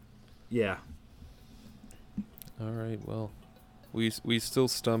 Yeah. All right. Well, we still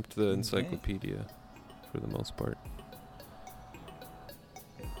stumped the encyclopedia for the most part.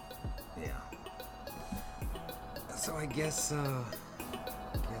 Yeah. So I guess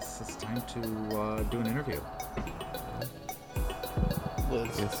it's time to do an interview.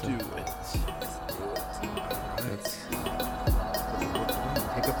 Let's Yes, sir. do it. That's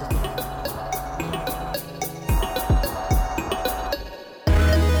Pick up the phone.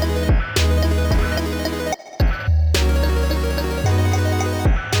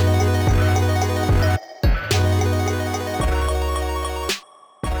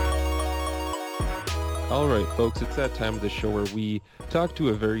 All right, folks, it's that time of the show where we talk to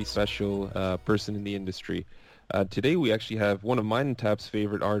a very special person in the industry. Today we actually have one of mine and Tap's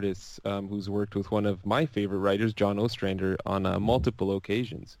favorite artists who's worked with one of my favorite writers, John Ostrander, on multiple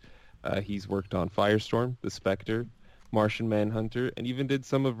occasions. He's worked on Firestorm, The Spectre, Martian Manhunter, and even did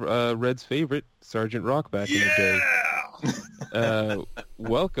some of Red's favorite, Sergeant Rock, back in the day.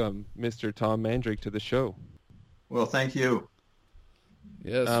 Welcome, Mr. Tom Mandrake, to the show. Well, thank you.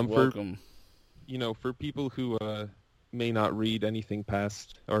 Yes, welcome. For people who may not read anything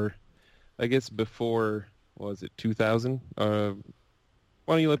past, or I guess before, what was it, 2000? Why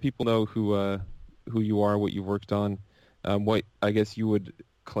don't you let people know who you are, what you've worked on, what I guess you would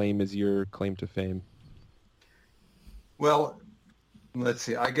claim as your claim to fame? Well, let's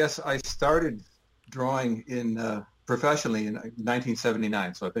see. I guess I started drawing professionally in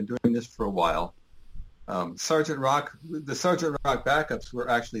 1979, so I've been doing this for a while. The Sergeant Rock backups were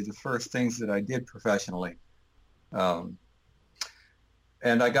actually the first things that I did professionally. And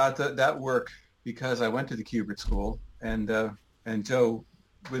I got that work because I went to the Kubert School, and Joe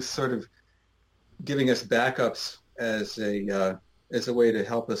was sort of giving us backups as a way to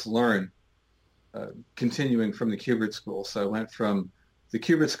help us learn, continuing from the Kubert School. So I went from the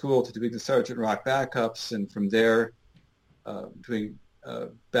Kubert School to doing the Sergeant Rock backups, and from there doing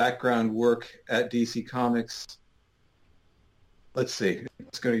background work at DC Comics. Let's see.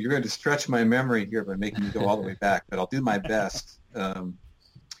 You're going to stretch my memory here by making me go all the way back, but I'll do my best.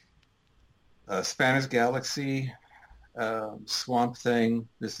 Spanner's Galaxy, Swamp Thing.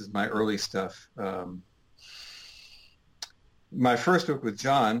 This is my early stuff. My first book with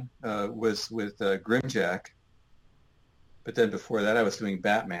John was with Grimjack, but then before that I was doing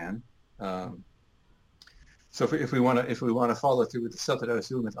Batman. So if we want to follow through with the stuff that I was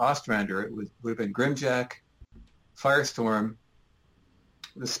doing with Ostrander, it would have been Grimjack, Firestorm,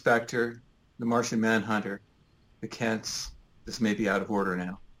 The Spectre, The Martian Manhunter, The Kents. This may be out of order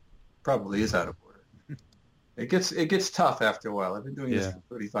now. Probably is out of order. It gets tough after a while. I've been doing this for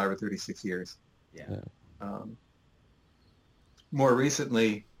 35 or 36 years. Yeah. More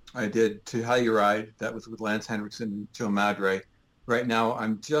recently, I did To Telluride. That was with Lance Henriksen and Joe Madre. Right now,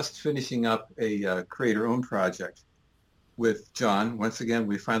 I'm just finishing up a creator-owned project with John. Once again,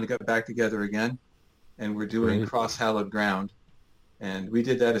 we finally got back together again, and we're doing Cross Hallowed Ground. And we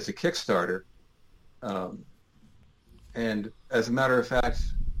did that as a Kickstarter. And as a matter of fact,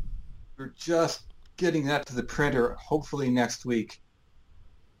 we're just getting that to the printer, hopefully next week.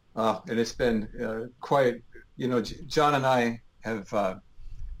 And it's been quite, John and I have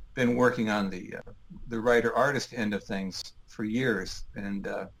been working on the writer-artist end of things for years,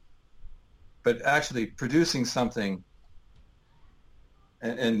 but actually producing something,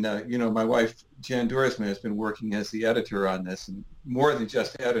 and my wife Jan Durisman has been working as the editor on this, and more than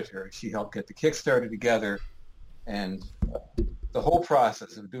just editor, she helped get the Kickstarter together, and the whole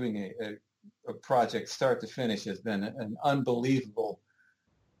process of doing a project start to finish has been an unbelievable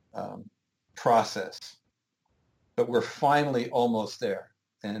process, but we're finally almost there.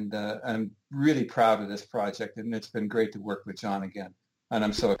 And I'm really proud of this project, and it's been great to work with John again. And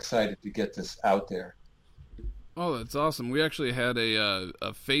I'm so excited to get this out there. Oh, that's awesome. We actually had a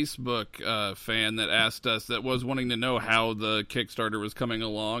Facebook fan that asked us, that was wanting to know how the Kickstarter was coming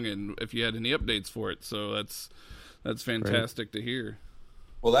along and if you had any updates for it. So that's fantastic to hear.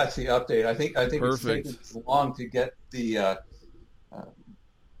 Well, that's the update. I think it's taken long to get the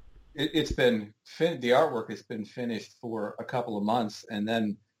the artwork has been finished for a couple of months, and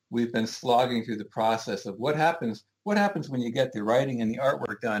then we've been slogging through the process of what happens when you get the writing and the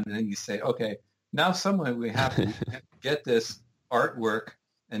artwork done, and then you say, okay, now someone we have to get this artwork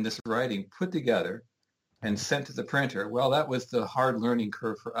and this writing put together and sent to the printer. Well, that was the hard learning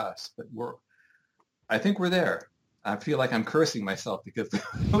curve for us, but I think we're there. I feel like I'm cursing myself because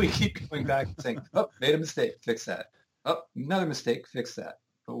we keep going back and saying, oh, made a mistake, fix that. Oh, another mistake, fix that.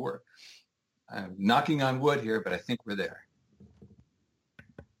 But I'm knocking on wood here, but I think we're there.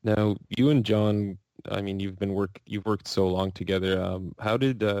 Now, you and John, I mean, you've worked so long together. How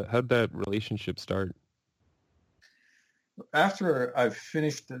did that relationship start? After I've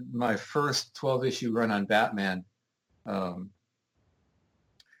finished my first 12-issue run on Batman, I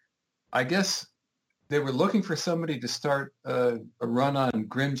guess they were looking for somebody to start a run on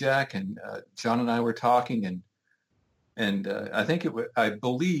Grimjack, and John and I were talking, and I think I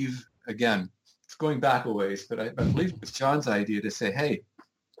believe, again, it's going back a ways, but I believe it was John's idea to say, hey,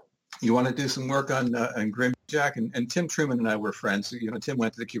 you want to do some work on Grimjack? And Tim Truman and I were friends. Tim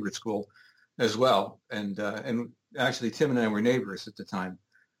went to the Kubert School as well, and actually Tim and I were neighbors at the time,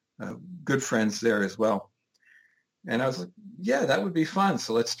 good friends there as well. And I was like, yeah, that would be fun.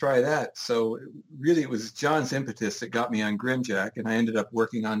 So let's try that. So really, it was John's impetus that got me on Grimjack, and I ended up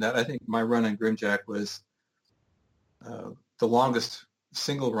working on that. I think my run on Grimjack was the longest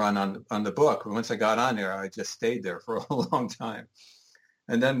single run on the book. Once I got on there, I just stayed there for a long time.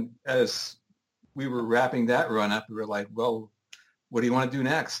 And then as we were wrapping that run up, we were like, well, what do you want to do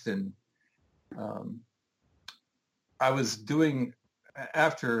next? And I was doing,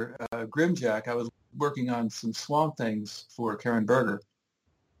 after Grimjack, I was working on some Swamp Things for Karen Berger.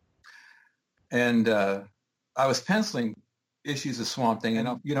 And I was penciling issues of Swamp Thing.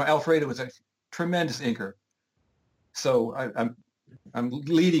 And, Alfredo was a tremendous inker. So I'm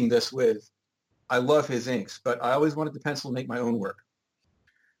leading this with, I love his inks, but I always wanted to pencil and make my own work.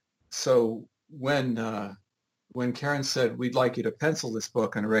 So when Karen said, we'd like you to pencil this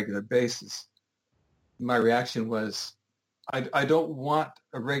book on a regular basis, my reaction was, I don't want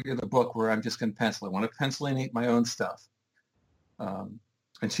a regular book where I'm just going to pencil. I want to pencil and make my own stuff. And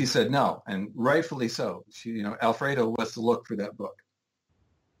she said no, and rightfully so. She, Alfredo was the look for that book.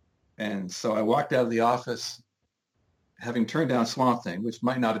 And so I walked out of the office, having turned down Swamp Thing, which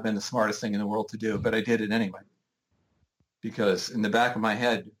might not have been the smartest thing in the world to do, but I did it anyway. Because in the back of my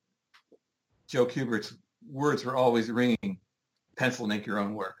head, Joe Kubert's words were always ringing, pencil and ink your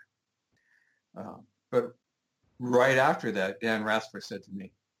own work. But right after that, Dan Raspler said to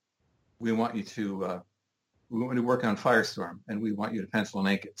me, we want you to work on Firestorm, and we want you to pencil and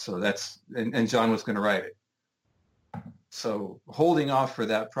ink it. So and John was going to write it. So holding off for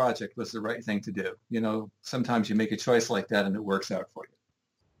that project was the right thing to do. Sometimes you make a choice like that and it works out for you.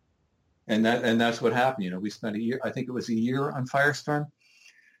 And that's what happened. We spent a year, I think it was a year on Firestorm.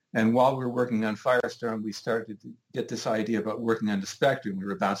 And while we were working on Firestorm, we started to get this idea about working on the Spectre, and we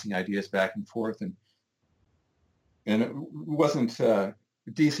were bouncing ideas back and forth. And it wasn't,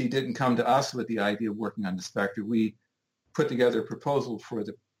 DC didn't come to us with the idea of working on the Spectre. We put together a proposal for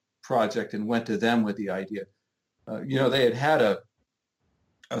the project and went to them with the idea. They had a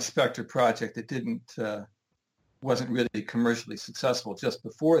Spectre project that wasn't really commercially successful just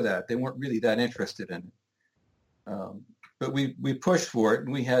before that. They weren't really that interested in it. But we pushed for it,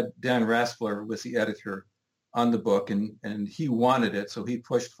 and we had Dan Raspler was the editor on the book, and he wanted it, so he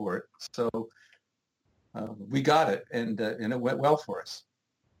pushed for it. So we got it, and it went well for us.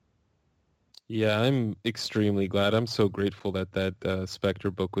 Yeah, I'm extremely glad. I'm so grateful that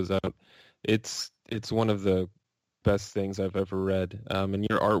Spectre book was out. It's one of the best things I've ever read, and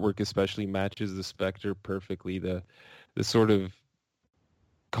your artwork especially matches the Spectre perfectly. The sort of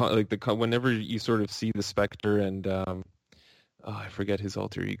whenever you sort of see the Spectre and I forget his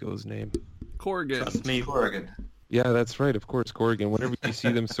alter ego's name. Corrigan. Trust me, Corrigan. Yeah, that's right. Of course, Corrigan. Whenever you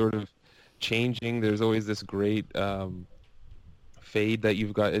see them sort of changing, there's always this great fade that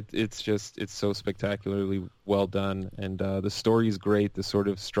you've got. It's so spectacularly well done, and the story's great. The sort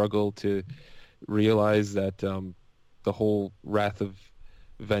of struggle to realize that the whole Wrath of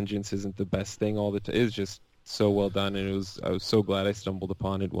Vengeance isn't the best thing all the time is just so well done, and I was so glad I stumbled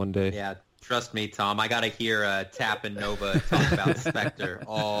upon it one day. Yeah. Trust me, Tom. I gotta hear Tap and Nova talk about Spectre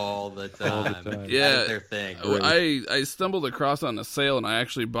all the time. Yeah, that is their thing. I stumbled across on a sale, and I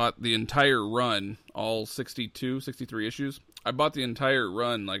actually bought the entire run, all 63 issues. I bought the entire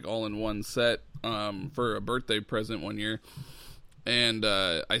run, like all in one set, for a birthday present one year. And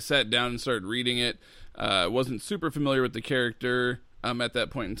I sat down and started reading it. I wasn't super familiar with the character at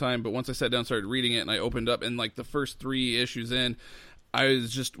that point in time, but once I sat down and started reading it, and I opened up, and like the first 3 issues in, I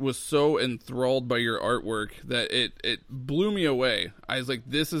was so enthralled by your artwork that it blew me away. I was like,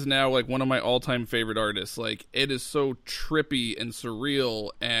 this is now like one of my all-time favorite artists. Like, it is so trippy and surreal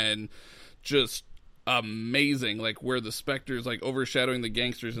and just amazing. Like, where the Spectre is like overshadowing the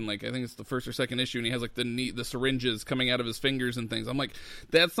gangsters, and like I think it's the first or second issue, and he has like the syringes coming out of his fingers and things. I'm like,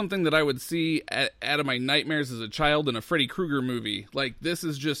 that's something that I would see out of my nightmares as a child in a Freddy Krueger movie. Like, this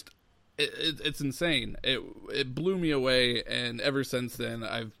is just. It's insane. It blew me away, and ever since then,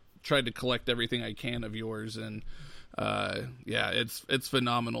 I've tried to collect everything I can of yours, and it's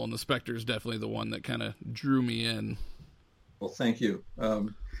phenomenal. And the Spectre is definitely the one that kind of drew me in. Well, thank you.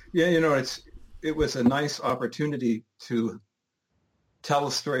 It was a nice opportunity to tell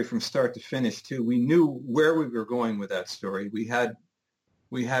a story from start to finish too. We knew where we were going with that story. We had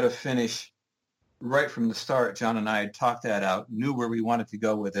a finish right from the start. John and I had talked that out, knew where we wanted to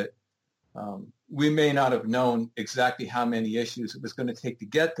go with it. We may not have known exactly how many issues it was going to take to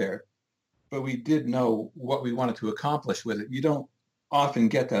get there, but we did know what we wanted to accomplish with it. You don't often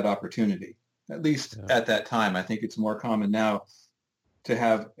get that opportunity, at least at that time. I think it's more common now to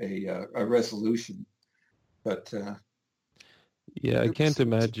have a resolution. But I can't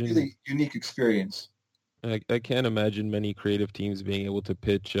imagine. It's a really unique experience. I can't imagine many creative teams being able to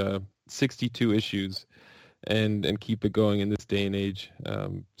pitch 62 issues and keep it going in this day and age.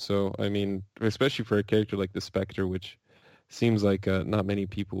 So, I mean, especially for a character like the Spectre, which seems like not many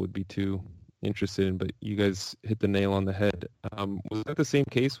people would be too interested in, but you guys hit the nail on the head. Was that the same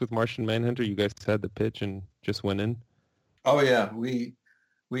case with Martian Manhunter? You guys had the pitch and just went in? Oh yeah, we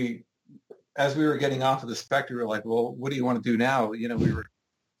as we were getting off of the Spectre, we were like, well, what do you want to do now? You know, we were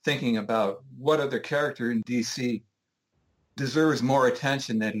thinking about what other character in DC deserves more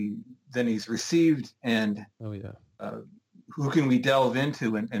attention than he's received, and Oh yeah. who can we delve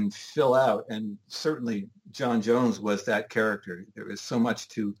into and fill out? And certainly John Jones was that character. There was so much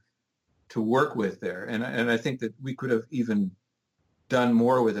to work with there, and I think that we could have even done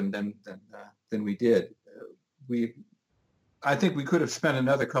more with him than we did. I think we could have spent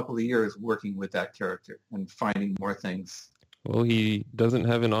another couple of years working with that character and finding more things. Well, he doesn't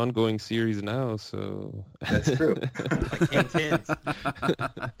have an ongoing series now, so That's true. Like hint, hint.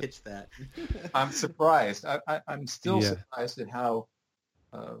 Pitch that. I'm surprised. I'm still Yeah. surprised at how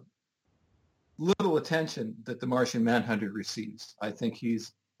little attention that the Martian Manhunter receives. I think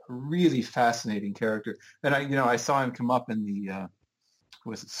he's a really fascinating character, and I saw him come up in the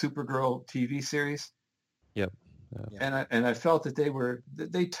was it Supergirl TV series, Yep. and I felt that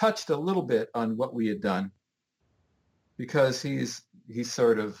they touched a little bit on what we had done, because he's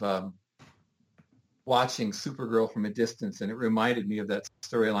sort of watching Supergirl from a distance, and it reminded me of that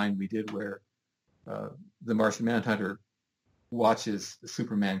storyline we did where the Martian Manhunter watches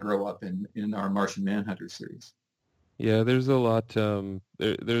Superman grow up in our Martian Manhunter series. Yeah, there's a lot.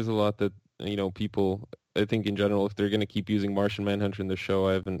 There's a lot that people. I think in general, if they're going to keep using Martian Manhunter in the show,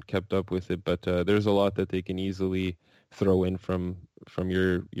 I haven't kept up with it, but there's a lot that they can easily throw in from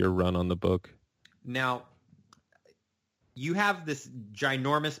your run on the book. Now, you have this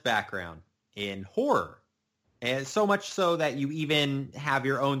ginormous background in horror, and so much so that you even have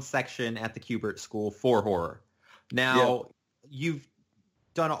your own section at the Kubert School for horror. Now, You've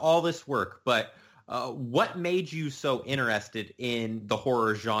done all this work, but what made you so interested in the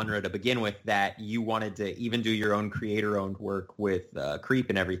horror genre to begin with that you wanted to even do your own creator-owned work with Creep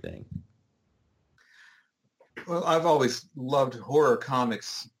and everything? Well, I've always loved horror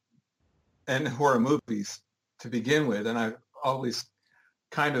comics and horror movies to begin with, and I've always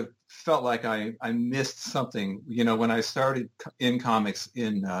kind of felt like I missed something. When I started in comics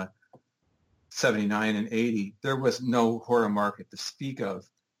in 79 and 80, there was no horror market to speak of.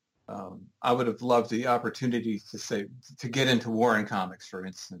 I would have loved the opportunity to get into Warren Comics, for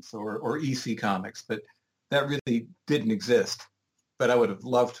instance, or EC Comics, but that really didn't exist. But I would have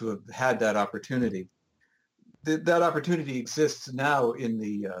loved to have had that opportunity. That opportunity exists now in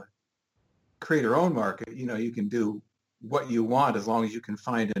the creator-owned market. You can do what you want as long as you can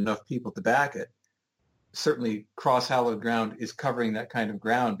find enough people to back it. Certainly, Cross Hallowed Ground is covering that kind of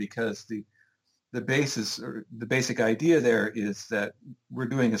ground, because the basis or the basic idea there is that we're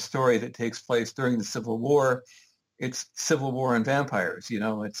doing a story that takes place during the Civil War. It's Civil War and vampires.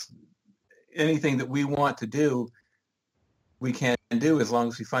 It's anything that we want to do, we can do, as long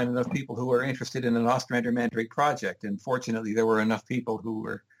as we find enough people who are interested in an Ostrander Mandrake project. And fortunately, there were enough people who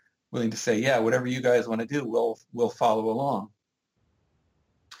were willing to say, yeah, whatever you guys want to do, we'll follow along.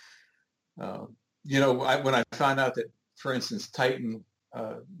 When I found out that, for instance, Titan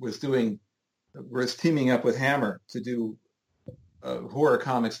was teaming up with Hammer to do horror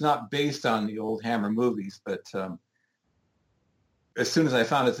comics, not based on the old Hammer movies, but as soon as I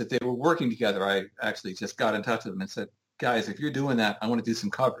found out that they were working together, I actually just got in touch with them and said, guys, if you're doing that, I want to do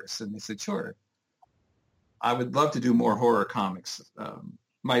some covers. And they said, sure. I would love to do more horror comics.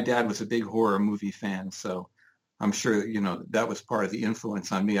 My dad was a big horror movie fan, so I'm sure, that was part of the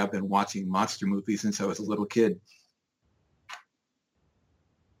influence on me. I've been watching monster movies since I was a little kid.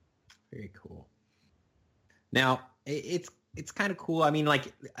 Very cool. Now, it's kind of cool. I mean,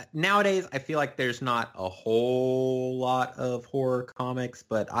 like, nowadays, I feel like there's not a whole lot of horror comics,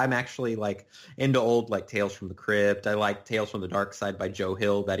 but I'm actually, like, into old, like, Tales from the Crypt. I like Tales from the Dark Side by Joe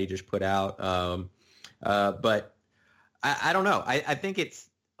Hill that he just put out. But I don't know. I think it's,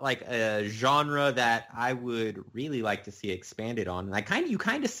 like, a genre that I would really like to see expanded on. And you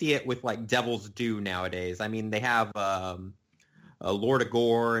kind of see it with, like, Devil's Due nowadays. I mean, they have Lord of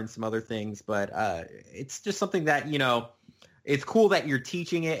Gore and some other things, but it's just something that, it's cool that you're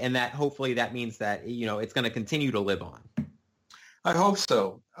teaching it, and that hopefully that means that, it's going to continue to live on. I hope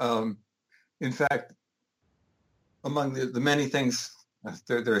so. In fact, among the many things,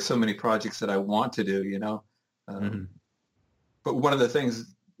 there are so many projects that I want to do, But one of the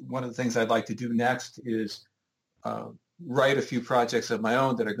things I'd like to do next is write a few projects of my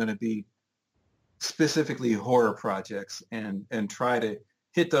own that are going to be specifically horror projects and try to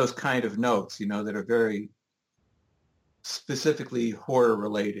hit those kind of notes, that are very specifically horror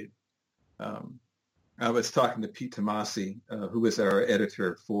related. I was talking to Pete Tomasi, who was our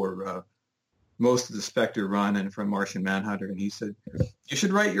editor for most of the Spectre run and from Martian Manhunter, and he said, you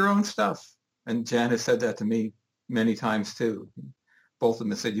should write your own stuff. And Jan has said that to me many times too. Both of them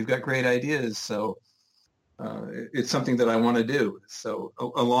have said, you've got great ideas, so it's something that I want to do. So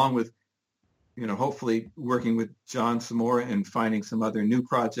along with, hopefully working with John some more and finding some other new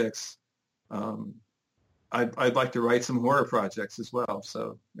projects, I'd like to write some horror projects as well.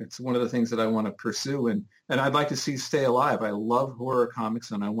 So it's one of the things that I want to pursue, and I'd like to see stay alive. I love horror comics,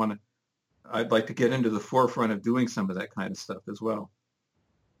 and I'd like to get into the forefront of doing some of that kind of stuff as well.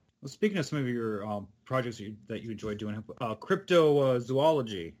 Well, speaking of some of your projects that you enjoy doing,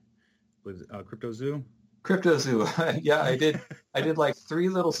 cryptozoology with CryptoZoo. CryptoZoo, yeah, I did like 3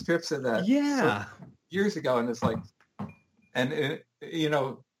 little strips of that. Yeah, years ago, and it's like, and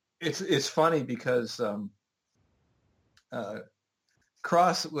it's funny because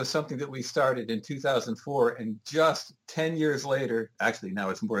Cross was something that we started in 2004, and just 10 years later, actually now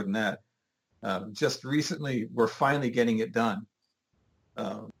it's more than that. Just recently, we're finally getting it done.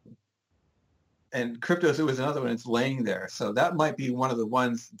 And CryptoZoo is another one that's laying there. So that might be one of the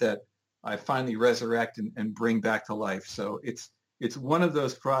ones that I finally resurrect and bring back to life. So it's one of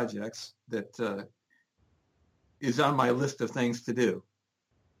those projects that is on my list of things to do.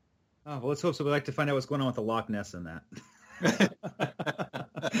 Oh, well, let's hope so. We'd like to find out what's going on with the Loch Ness in that.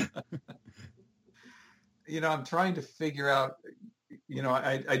 I'm trying to figure out,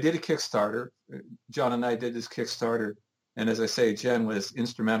 I did a Kickstarter. John and I did this Kickstarter. And as I say, Jen was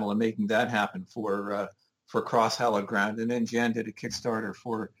instrumental in making that happen for Cross Hallowed Ground. And then Jen did a Kickstarter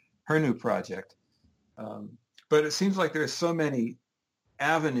for her new project. But it seems like there's so many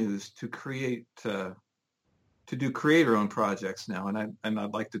avenues to create, to do creator-owned projects now. And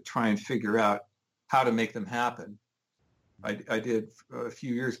I'd like to try and figure out how to make them happen. I did, a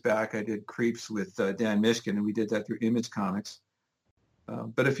few years back, I did Creeps with Dan Mishkin, and we did that through Image Comics.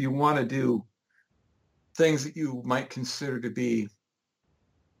 But if you want to do things that you might consider to be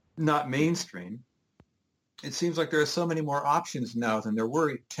not mainstream, it seems like there are so many more options now than there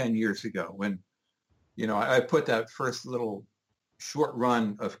were 10 years ago when, I put that first little short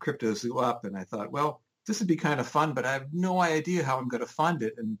run of CryptoZoo up, and I thought, well, this would be kind of fun, but I have no idea how I'm going to fund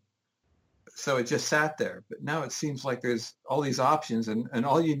it. And so it just sat there. But now it seems like there's all these options, and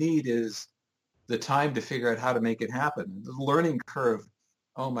all you need is the time to figure out how to make it happen. The learning curve,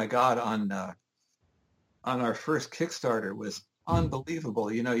 oh my God, on our first Kickstarter was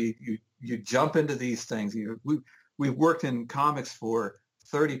unbelievable. You jump into these things. We've worked in comics for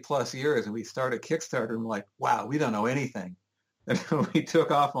 30 plus years, and we start a Kickstarter and we're like, wow, we don't know anything. And we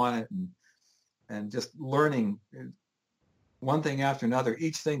took off on it and just learning one thing after another.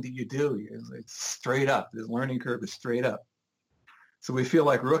 Each thing that you do, it's straight up. The learning curve is straight up. So we feel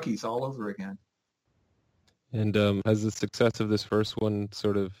like rookies all over again. And has the success of this first one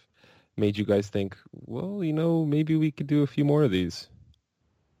sort of made you guys think, well, maybe we could do a few more of these?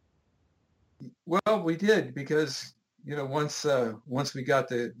 Well, we did, because once we got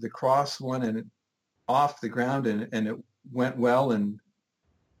the Cross one and off the ground and it went well, and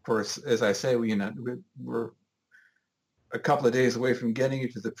of course, as I say, we're a couple of days away from getting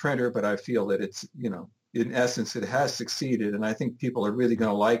it to the printer, but I feel that it's, in essence, it has succeeded, and I think people are really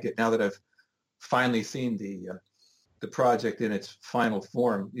going to like it now that I've finally seen the project in its final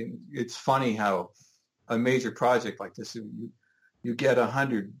form. It's funny how a major project like this, you get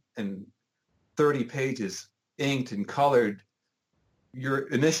 130 pages inked and colored. Your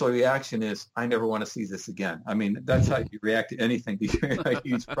initial reaction is, I never want to see this again. I mean, that's how you react to anything, a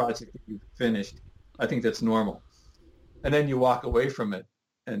huge project that you've finished. I think that's normal. And then you walk away from it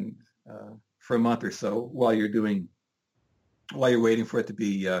and for a month or so while you're waiting for it to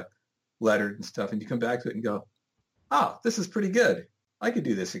be lettered and stuff, and you come back to it and go, oh, this is pretty good. I could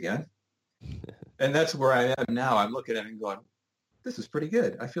do this again. And that's where I am now. I'm looking at it and going, this is pretty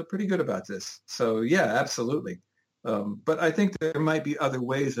good. I feel pretty good about this. So yeah, absolutely. But I think there might be other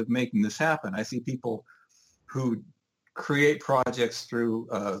ways of making this happen. I see people who create projects through,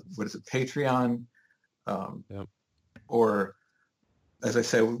 Patreon? Yep. Or, as I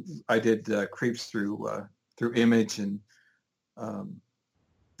say, I did Creeps through Image, and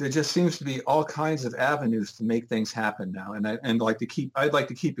there just seems to be all kinds of avenues to make things happen now. And I'd like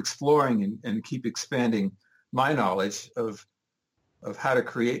to keep exploring and keep expanding my knowledge of how to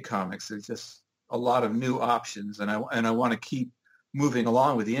create comics. There's just a lot of new options, and I want to keep moving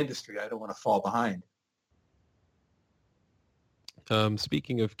along with the industry. I don't want to fall behind.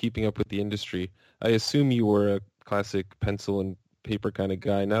 Speaking of keeping up with the industry, I assume you were a classic pencil and paper kind of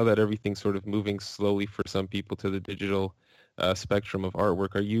guy. Now that everything's sort of moving slowly for some people to the digital spectrum of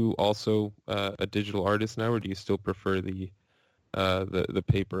artwork, are you also a digital artist now, or do you still prefer the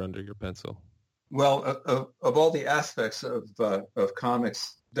paper under your pencil? Well, of all the aspects of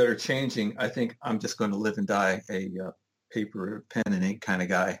comics that are changing, I think I'm just going to live and die a paper, pen, and ink kind of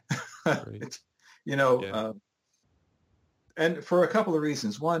guy. Right. Yeah. And for a couple of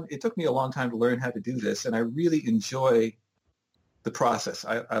reasons. One, it took me a long time to learn how to do this, and I really enjoy the process.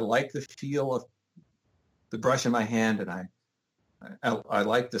 I like the feel of the brush in my hand, and I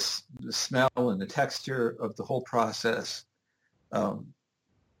like the smell and the texture of the whole process.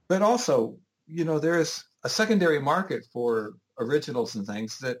 But also, there's a secondary market for originals and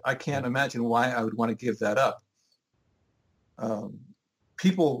things that I can't imagine why I would want to give that up.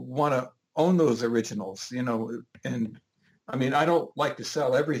 People want to own those originals, and I mean, I don't like to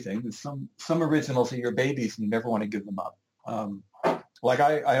sell everything. Some originals are your babies and you never want to give them up. Like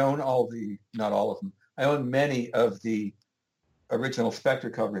I own not all of them. I own many of the original Spectre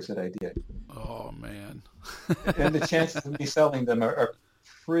covers that I did. Oh, man. And the chances of me selling them are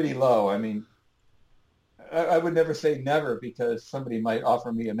pretty low. I mean, I would never say never, because somebody might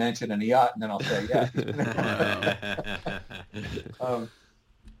offer me a mansion and a yacht, and then I'll say yeah.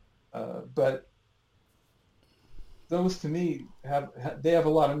 But those to me have a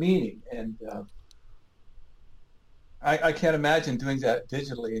lot of meaning, and I can't imagine doing that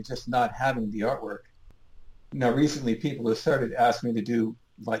digitally and just not having the artwork. Now, recently, people have started asking me to do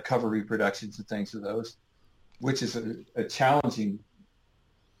like cover reproductions and things of those, which is a challenging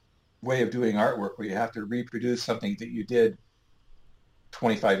way of doing artwork, where you have to reproduce something that you did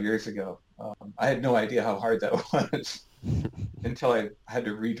 25 years ago. I had no idea how hard that was until I had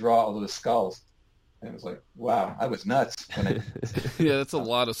to redraw all those skulls. And it was like, wow, I was nuts. Yeah, that's a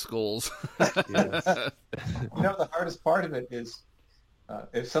lot of skulls. The hardest part of it is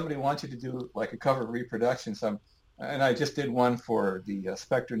if somebody wants you to do like a cover reproduction, and I just did one for the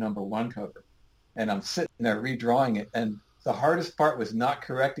Spectre #1 cover, and I'm sitting there redrawing it, and the hardest part was not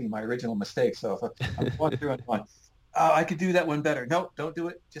correcting my original mistake. So if I'm going through and going, oh, I could do that one better. No, don't do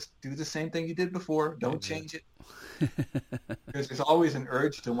it. Just do the same thing you did before. Don't change it. Because there's always an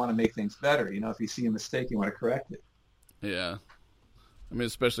urge to want to make things better. If you see a mistake, you want to correct it. Yeah. I mean,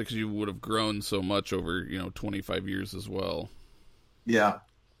 especially because you would have grown so much over, 25 years as well. Yeah.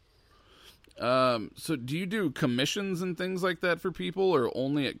 So do you do commissions and things like that for people, or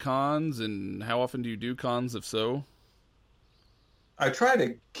only at cons? And how often do you do cons, if so? I try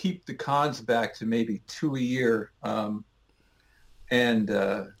to keep the cons back to maybe 2 a year,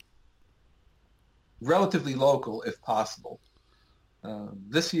 and relatively local if possible.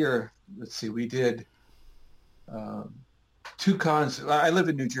 This year, let's see, we did 2 cons. I live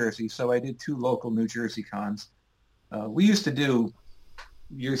in New Jersey, so I did 2 local New Jersey cons. We used to do,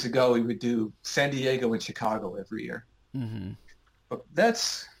 years ago, we would do San Diego and Chicago every year. Mm-hmm. But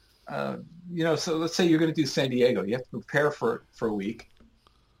that's, so let's say you're going to do San Diego. You have to prepare for a week.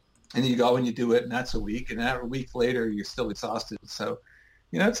 And then you go and you do it, and that's a week. And a week later, you're still exhausted. So,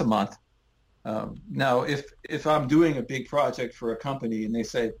 it's a month. Now, if I'm doing a big project for a company and they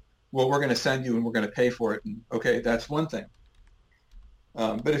say, well, we're going to send you and we're going to pay for it, and okay, that's one thing.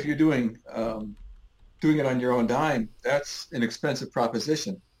 But if you're doing it on your own dime, that's an expensive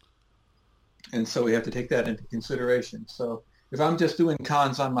proposition. And so we have to take that into consideration. So if I'm just doing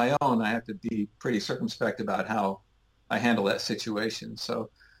cons on my own, I have to be pretty circumspect about how I handle that situation. So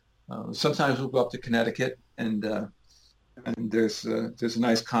sometimes we'll go up to Connecticut, and there's a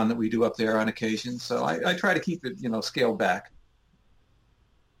nice con that we do up there on occasion. So I try to keep it, scaled back.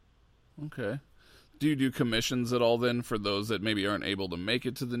 Okay. Do you do commissions at all then for those that maybe aren't able to make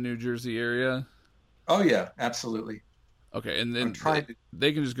it to the New Jersey area? Oh yeah, absolutely. Okay, and then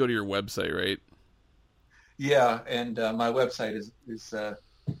they can just go to your website, right? Yeah, and my website is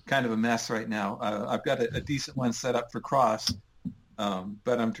kind of a mess right now. I've got a decent one set up for Cross,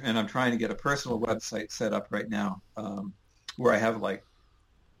 but I'm trying to get a personal website set up right now, where I have like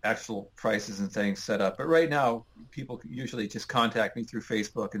actual prices and things set up. But right now, people usually just contact me through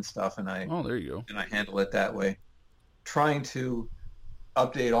Facebook and stuff, and there you go. And I handle it that way. Trying to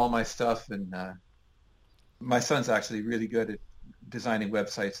update all my stuff, and my son's actually really good at designing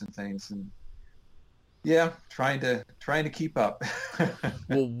websites and things, and yeah, trying to keep up.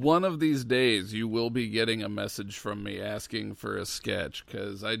 Well, one of these days you will be getting a message from me asking for a sketch,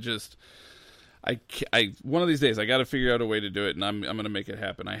 because one of these days I got to figure out a way to do it, and I'm going to make it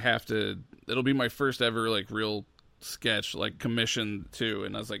happen. I have to. It'll be my first ever like real sketch, like commission too.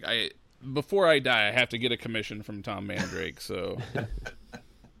 And I was like, before I die, I have to get a commission from Tom Mandrake. So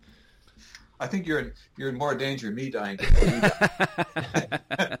I think you're in more danger of me dying before you die.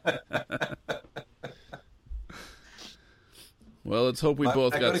 Well, let's hope we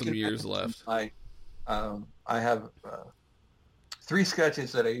both I got to some years left. I have 3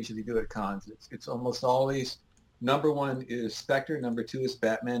 sketches that I usually do at cons. It's almost always number 1 is Spectre, number 2 is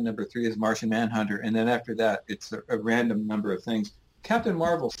Batman, number 3 is Martian Manhunter, and then after that it's a random number of things. Captain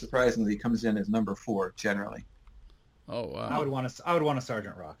Marvel surprisingly comes in as number 4 generally. Oh wow! I would want a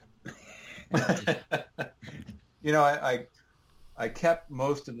Sergeant Rock. You know, I kept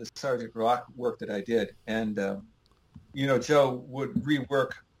most of the Sergeant Rock work that I did, and you know, Joe would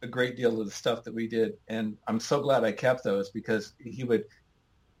rework a great deal of the stuff that we did, and I'm so glad I kept those because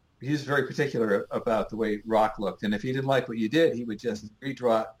he's very particular about the way Rock looked, and if he didn't like what you did, he would just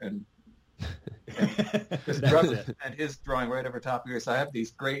redraw it and just and his drawing right over top of yours. I have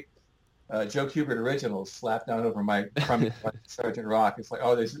these great Joe Kubert originals slapped down over my Sergeant Rock. It's like,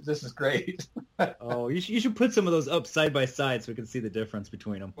 oh, this is great. Oh, you should put some of those up side by side so we can see the difference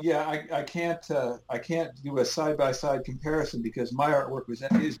between them. Yeah, I can't do a side by side comparison because my artwork is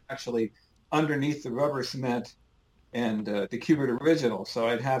actually underneath the rubber cement and the Kubert original, so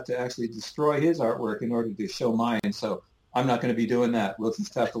I'd have to actually destroy his artwork in order to show mine. So I'm not going to be doing that. We'll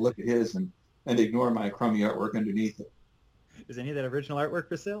just have to look at his and ignore my crummy artwork underneath it. Is any of that original artwork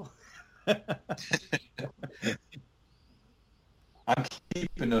for sale? I'm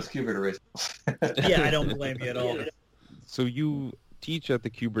keeping those Kubert originals. Yeah, I don't blame you at all. So you teach at the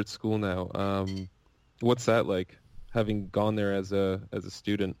Kubert School now. What's that like, having gone there as a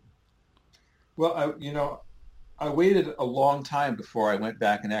student? Well, I waited a long time before I went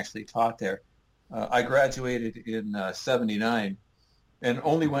back and actually taught there. I graduated in '79 and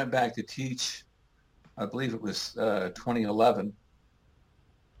only went back to teach, I believe it was 2011.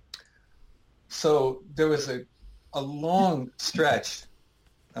 So there was a long stretch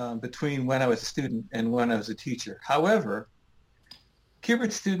between when I was a student and when I was a teacher. However,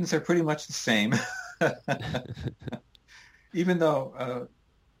 Kubert students are pretty much the same, even though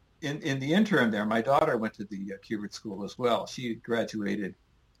in the interim there, my daughter went to the Kubert School as well. She graduated,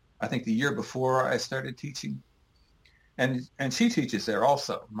 I think, the year before I started teaching, and she teaches there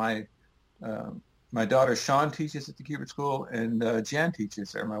also. My daughter Sean teaches at the Kubert School, and Jan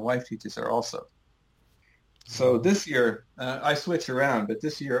teaches there. My wife teaches there also. So this year, I switch around, but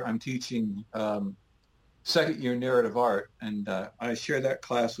this year I'm teaching second year narrative art, and I share that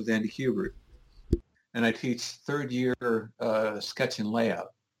class with Andy Kubert, and I teach third year sketch and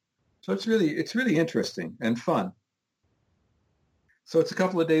layout. So it's really interesting and fun. So it's a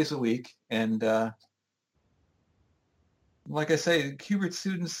couple of days a week, and like I say, Kubert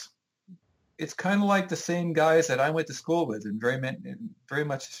students, it's kind of like the same guys that I went to school with, and very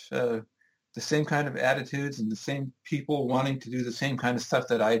much the same kind of attitudes and the same people wanting to do the same kind of stuff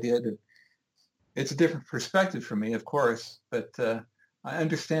that I did. It's a different perspective for me, of course, but I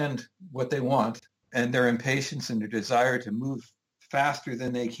understand what they want and their impatience and their desire to move faster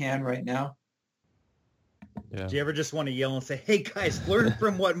than they can right now. Yeah. Do you ever just want to yell and say, hey, guys, learn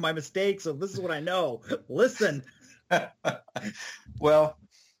from what my mistakes, so this is what I know. Listen. Well,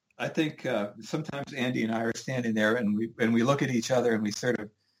 I think sometimes Andy and I are standing there and we look at each other and we sort of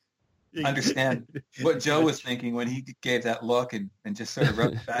understand what Joe was thinking when he gave that look and just sort of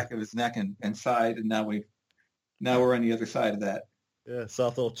rubbed the back of his neck and sighed, and now we're on the other side of that. Yeah,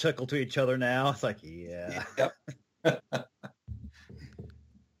 soft little chuckle to each other now. It's like, yeah. Yep.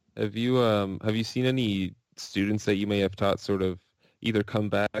 Have you seen any students that you may have taught sort of either come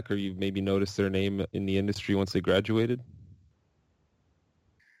back or you've maybe noticed their name in the industry once they graduated?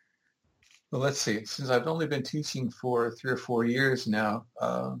 Well, let's see. Since I've only been teaching for 3 or 4 years now,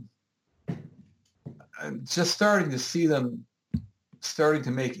 I'm just starting to see them starting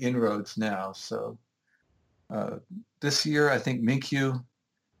to make inroads now. So this year, I think Minkyu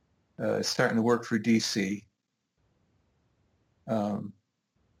is starting to work for DC.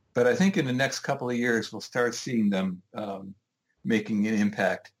 But I think in the next couple of years, we'll start seeing them making an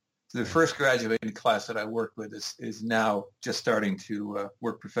impact. So the first graduating class that I worked with is now just starting to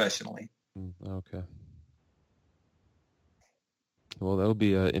work professionally. Okay. Well, that'll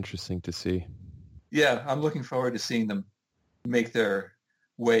be interesting to see. Yeah, I'm looking forward to seeing them make their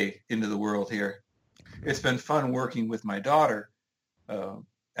way into the world here. It's been fun working with my daughter.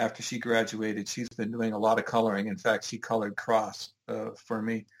 After she graduated, she's been doing a lot of coloring. In fact, she colored Cross for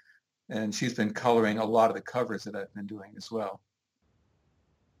me, and she's been coloring a lot of the covers that I've been doing as well.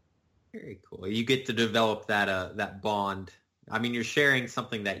 Very cool. You get to develop that bond. I mean, you're sharing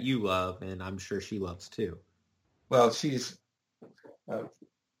something that you love, and I'm sure she loves too. Well, she's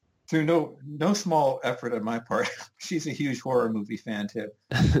through no small effort on my part, she's a huge horror movie fan too.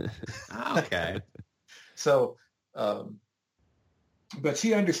 Okay. So, but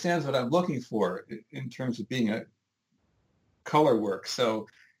she understands what I'm looking for in terms of being a color work. So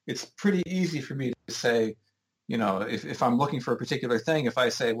it's pretty easy for me to say, if I'm looking for a particular thing, if I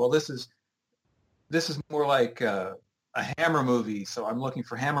say, well, this is more like a Hammer movie, so I'm looking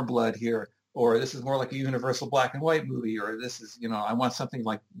for Hammer blood here, or this is more like a Universal black and white movie, or this is, I want something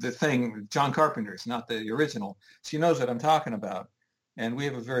like The Thing, John Carpenter's, not the original. She knows what I'm talking about, and we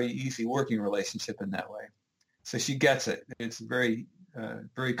have a very easy working relationship in that way. So she gets it. It's very,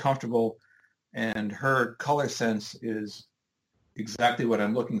 very comfortable, and her color sense is exactly what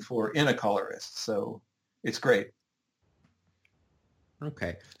I'm looking for in a colorist. So it's great.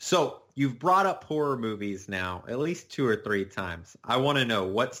 Okay. So you've brought up horror movies now at least 2 or 3 times. I want to know,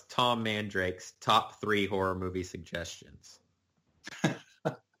 what's Tom Mandrake's top 3 horror movie suggestions?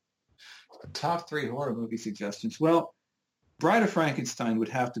 Top 3 horror movie suggestions. Well, Bride of Frankenstein would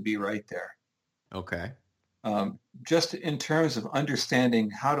have to be right there. Okay. Just in terms of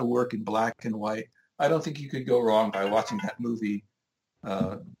understanding how to work in black and white, I don't think you could go wrong by watching that movie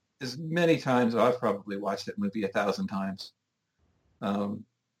as many times. I've probably watched that movie 1,000 times.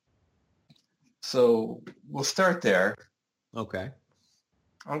 So we'll start there. Okay.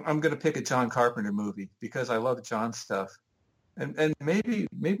 I'm going to pick a John Carpenter movie because I love John's stuff. And maybe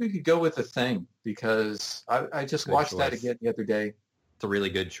we could go with The Thing because I just Good watched choice. that again the other day. It's a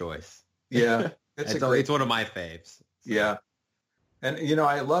really good choice. Yeah. It's It's one of my faves. Yeah. And,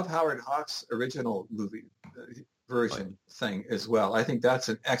 I love Howard Hawks' original movie version thing as well. I think that's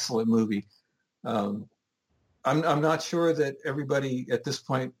an excellent movie. I'm not sure that everybody at this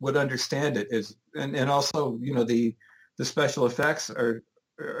point would understand it. And also, the special effects are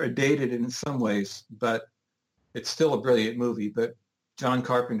dated in some ways, but it's still a brilliant movie. But John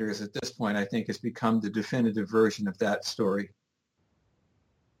Carpenter's at this point, I think, has become the definitive version of that story.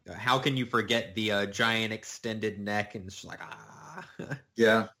 How can you forget the giant extended neck and it's like,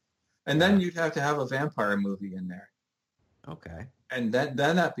 Yeah. And then you'd have to have a vampire movie in there. Okay. And then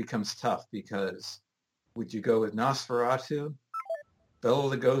that becomes tough because would you go with Nosferatu,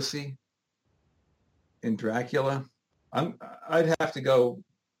 Bela Lugosi, and Dracula? I'd have to go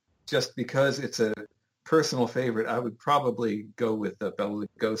just because it's a personal favorite. I would probably go with Bela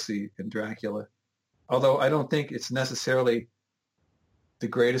Lugosi and Dracula. Although I don't think it's necessarily the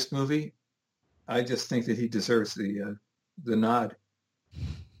greatest movie. I just think that he deserves the nod.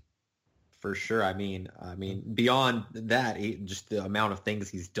 For sure. I mean, beyond that, just the amount of things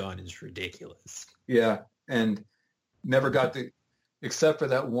he's done is ridiculous. Yeah, and never got except for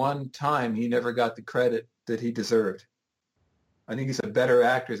that one time, he never got the credit that he deserved. I think he's a better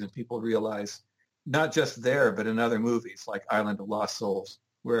actor than people realize, not just there, but in other movies like Island of Lost Souls,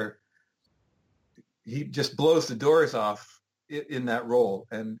 where he just blows the doors off in that role.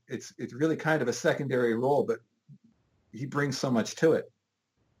 And it's really kind of a secondary role, but he brings so much to it.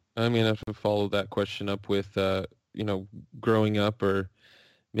 I'm going to have to follow that question up with, growing up or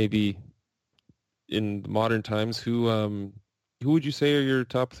maybe in modern times, who would you say are your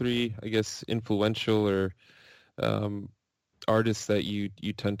top 3, I guess, influential or artists that you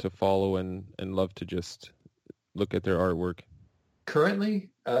tend to follow and love to just look at their artwork? Currently?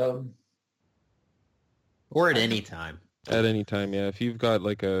 Or at any time. At any time, yeah. If you've got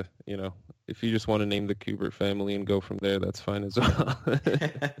like if you just want to name the Kubert family and go from there, that's fine as well.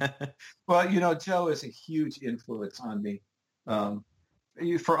 Well, Joe is a huge influence on me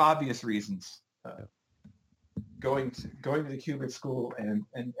for obvious reasons. Going to the Kubert school and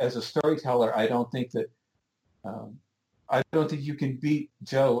as a storyteller, I don't think you can beat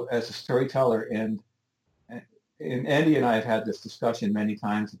Joe as a storyteller. And Andy and I have had this discussion many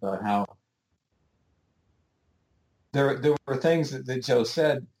times about how there were things that Joe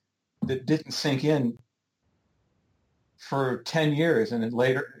said that didn't sink in for 10 years. And then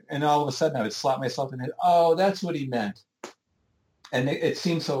later, and all of a sudden I would slap myself in the head. Oh, that's what he meant. And it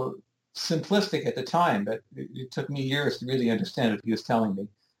seemed so simplistic at the time, but it took me years to really understand what he was telling me.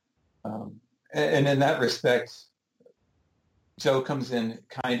 And in that respect, Joe comes in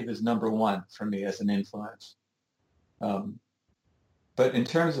kind of as number one for me as an influence. But in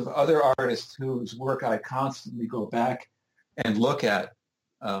terms of other artists whose work I constantly go back and look at,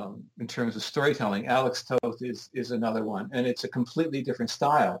 in terms of storytelling, Alex Toth is another one. And it's a completely different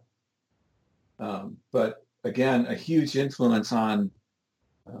style. But again, a huge influence on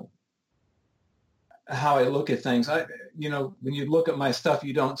how I look at things. When you look at my stuff,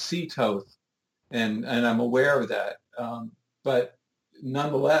 you don't see Toth, and I'm aware of that. But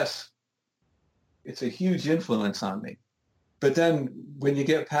nonetheless, it's a huge influence on me. But then when you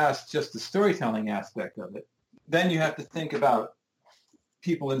get past just the storytelling aspect of it, then you have to think about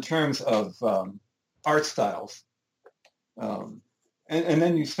people in terms of art styles. And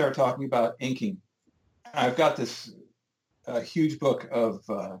then you start talking about inking. I've got this huge book of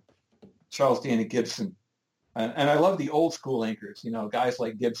Charles Dana Gibson. And I love the old school inkers, guys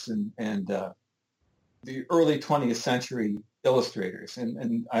like Gibson and the early 20th century illustrators.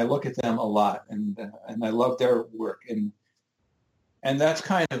 And I look at them a lot, and I love their work. And that's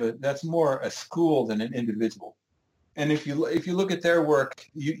that's more a school than an individual. And if you look at their work,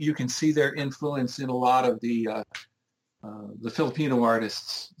 you can see their influence in a lot of the Filipino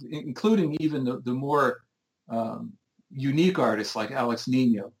artists, including even the more unique artists like Alex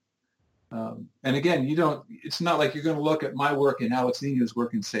Nino. And again, it's not like you're going to look at my work and Alex Nino's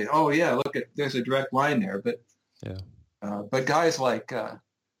work and say, oh yeah, there's a direct line there. But but guys like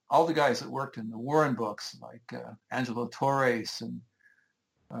all the guys that worked in the Warren books, like Angelo Torres and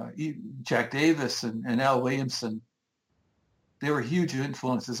Jack Davis and Al Williamson, they were huge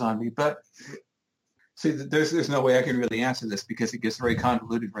influences on me. But see, there's no way I can really answer this because it gets very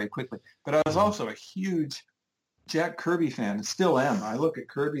convoluted very quickly. But I was also a huge Jack Kirby fan, and still am. I look at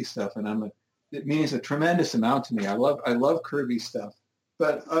Kirby stuff, and it means a tremendous amount to me. I love Kirby stuff,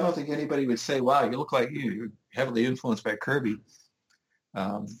 but I don't think anybody would say, "Wow, you look like you're heavily influenced by Kirby."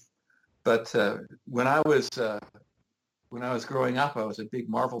 But when I was growing up, I was a big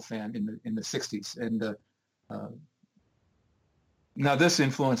Marvel fan in the '60s, and now this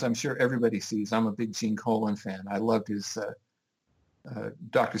influence, I'm sure everybody sees. I'm a big Gene Colan fan. I loved his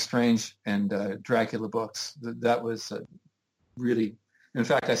Doctor Strange and Dracula books. That was really, in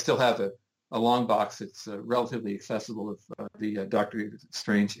fact, I still have a long box that's relatively accessible of the Doctor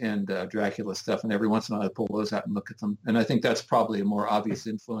Strange and Dracula stuff, and every once in a while I pull those out and look at them. And I think that's probably a more obvious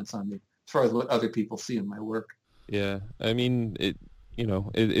influence on me as far as what other people see in my work. Yeah, I mean,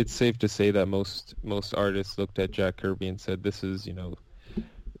 it's safe to say that most artists looked at Jack Kirby and said, this is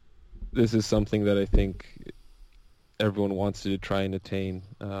something that I think everyone wants to try and attain.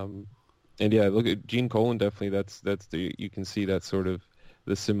 And yeah, look at Gene Colan. Definitely, you can see that sort of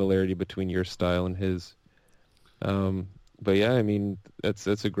the similarity between your style and his. But yeah, I mean,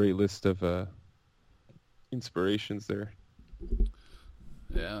 that's a great list of inspirations there.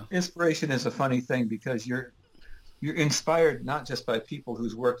 Yeah, inspiration is a funny thing because you're inspired not just by people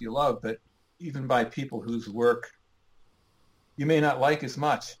whose work you love, but even by people whose work you may not like as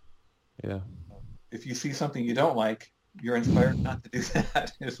much. Yeah. If you see something you don't like, you're inspired not to do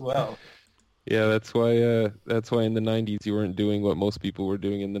that as well. Yeah, that's why in the 90s you weren't doing what most people were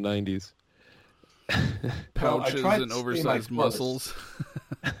doing in the 90s. Pouches and oversized muscles.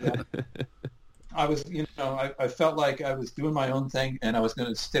 Yeah. I was, I felt like I was doing my own thing and I was going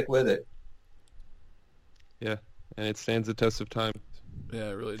to stick with it. Yeah, and it stands the test of time. Yeah,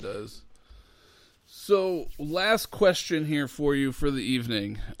 it really does. So, last question here for you for the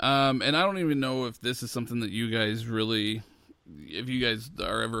evening. And I don't even know if this is something that you guys if you guys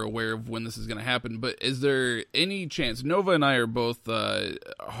are ever aware of when this is going to happen, but is there any chance, Nova and I are both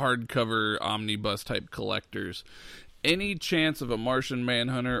hardcover omnibus type collectors, any chance of a Martian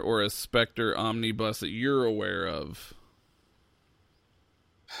Manhunter or a Spectre omnibus that you're aware of?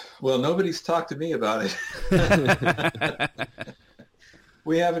 Well, nobody's talked to me about it.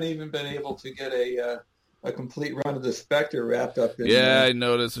 We haven't even been able to get a complete run of the Spectre wrapped up in... Yeah, I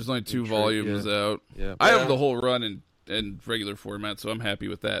noticed. There's only 2 volumes out. Yeah. I have the whole run in regular format, so I'm happy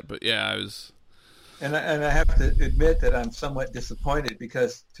with that. But yeah, I was... And I have to admit that I'm somewhat disappointed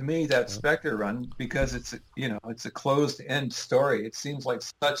because to me that Spectre run, because it's a closed end story, it seems like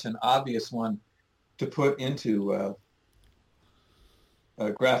such an obvious one to put into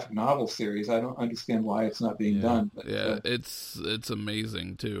a graphic novel series. I don't understand why it's not being done. But, it's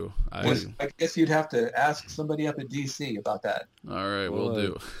amazing too. I guess you'd have to ask somebody up at DC about that. All right, we'll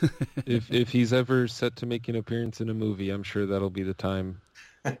do. if he's ever set to make an appearance in a movie, I'm sure that'll be the time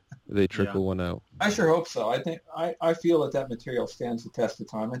they trickle one out. I sure hope so. I feel that material stands the test of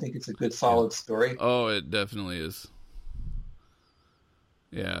time. I think it's a good, solid story. Oh, it definitely is.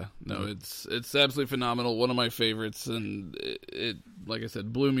 Yeah, no, it's absolutely phenomenal. One of my favorites, and it like I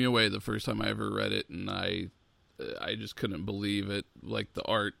said, blew me away the first time I ever read it, and I just couldn't believe it. Like the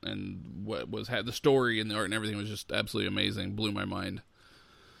art and the story and the art and everything was just absolutely amazing. Blew my mind.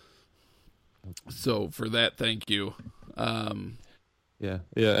 So for that, thank you. Yeah,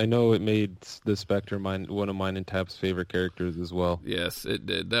 I know it made the Spectre one of mine and Tap's favorite characters as well. Yes, it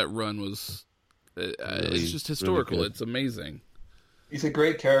did. That run was it's just historical. Really it's amazing. He's a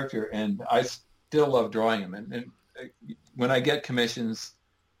great character, and I still love drawing him. And when I get commissions,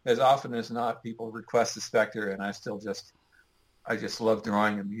 as often as not, people request the Spectre, and I still just I just love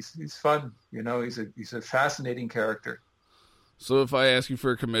drawing him. He's fun. He's a fascinating character. So if I ask you for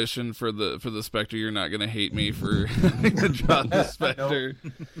a commission for the Spectre, you're not gonna hate me for drawing the Spectre.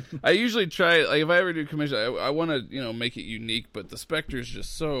 I usually try, like, if I ever do commission, I want to make it unique, but the Spectre is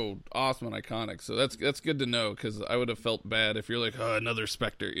just so awesome and iconic. So that's good to know, because I would have felt bad if you're like, oh, another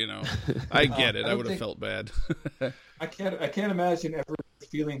Spectre. I get it. I would have felt bad. I can't imagine ever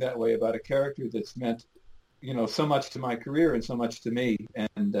feeling that way about a character that's meant so much to my career and so much to me,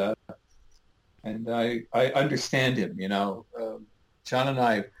 and I understand him. John and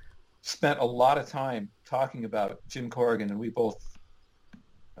I spent a lot of time talking about Jim Corrigan, and we both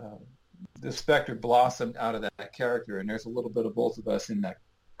the Spectre blossomed out of that character, and there's a little bit of both of us in that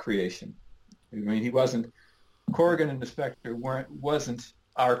creation. I mean, he wasn't Corrigan, and the Spectre wasn't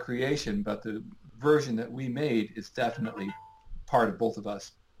our creation, but the version that we made is definitely part of both of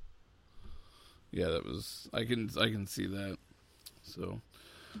us. Yeah, that was, I can see that. So,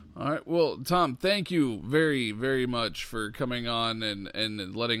 all right. Well, Tom, thank you very, very much for coming on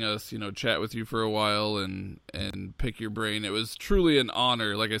and letting us, chat with you for a while and pick your brain. It was truly an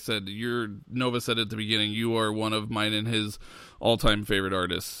honor. Like I said, Nova said at the beginning, you are one of mine and his all-time favorite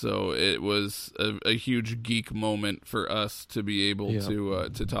artists. So it was a huge geek moment for us to be able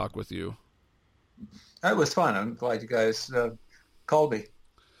to talk with you. That was fun. I'm glad you guys called me.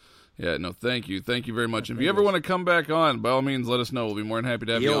 Yeah, no, thank you. Thank you very much. If you ever want to come back on, by all means, let us know. We'll be more than happy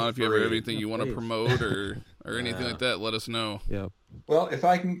to have you on. If you ever have anything you want to promote or anything like that, let us know. Yeah. Well, if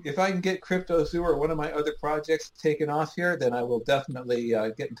I can get CryptoZoo or one of my other projects taken off here, then I will definitely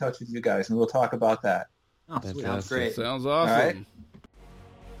get in touch with you guys, and we'll talk about that. Oh, sweet. Sounds great. Sounds awesome. All right.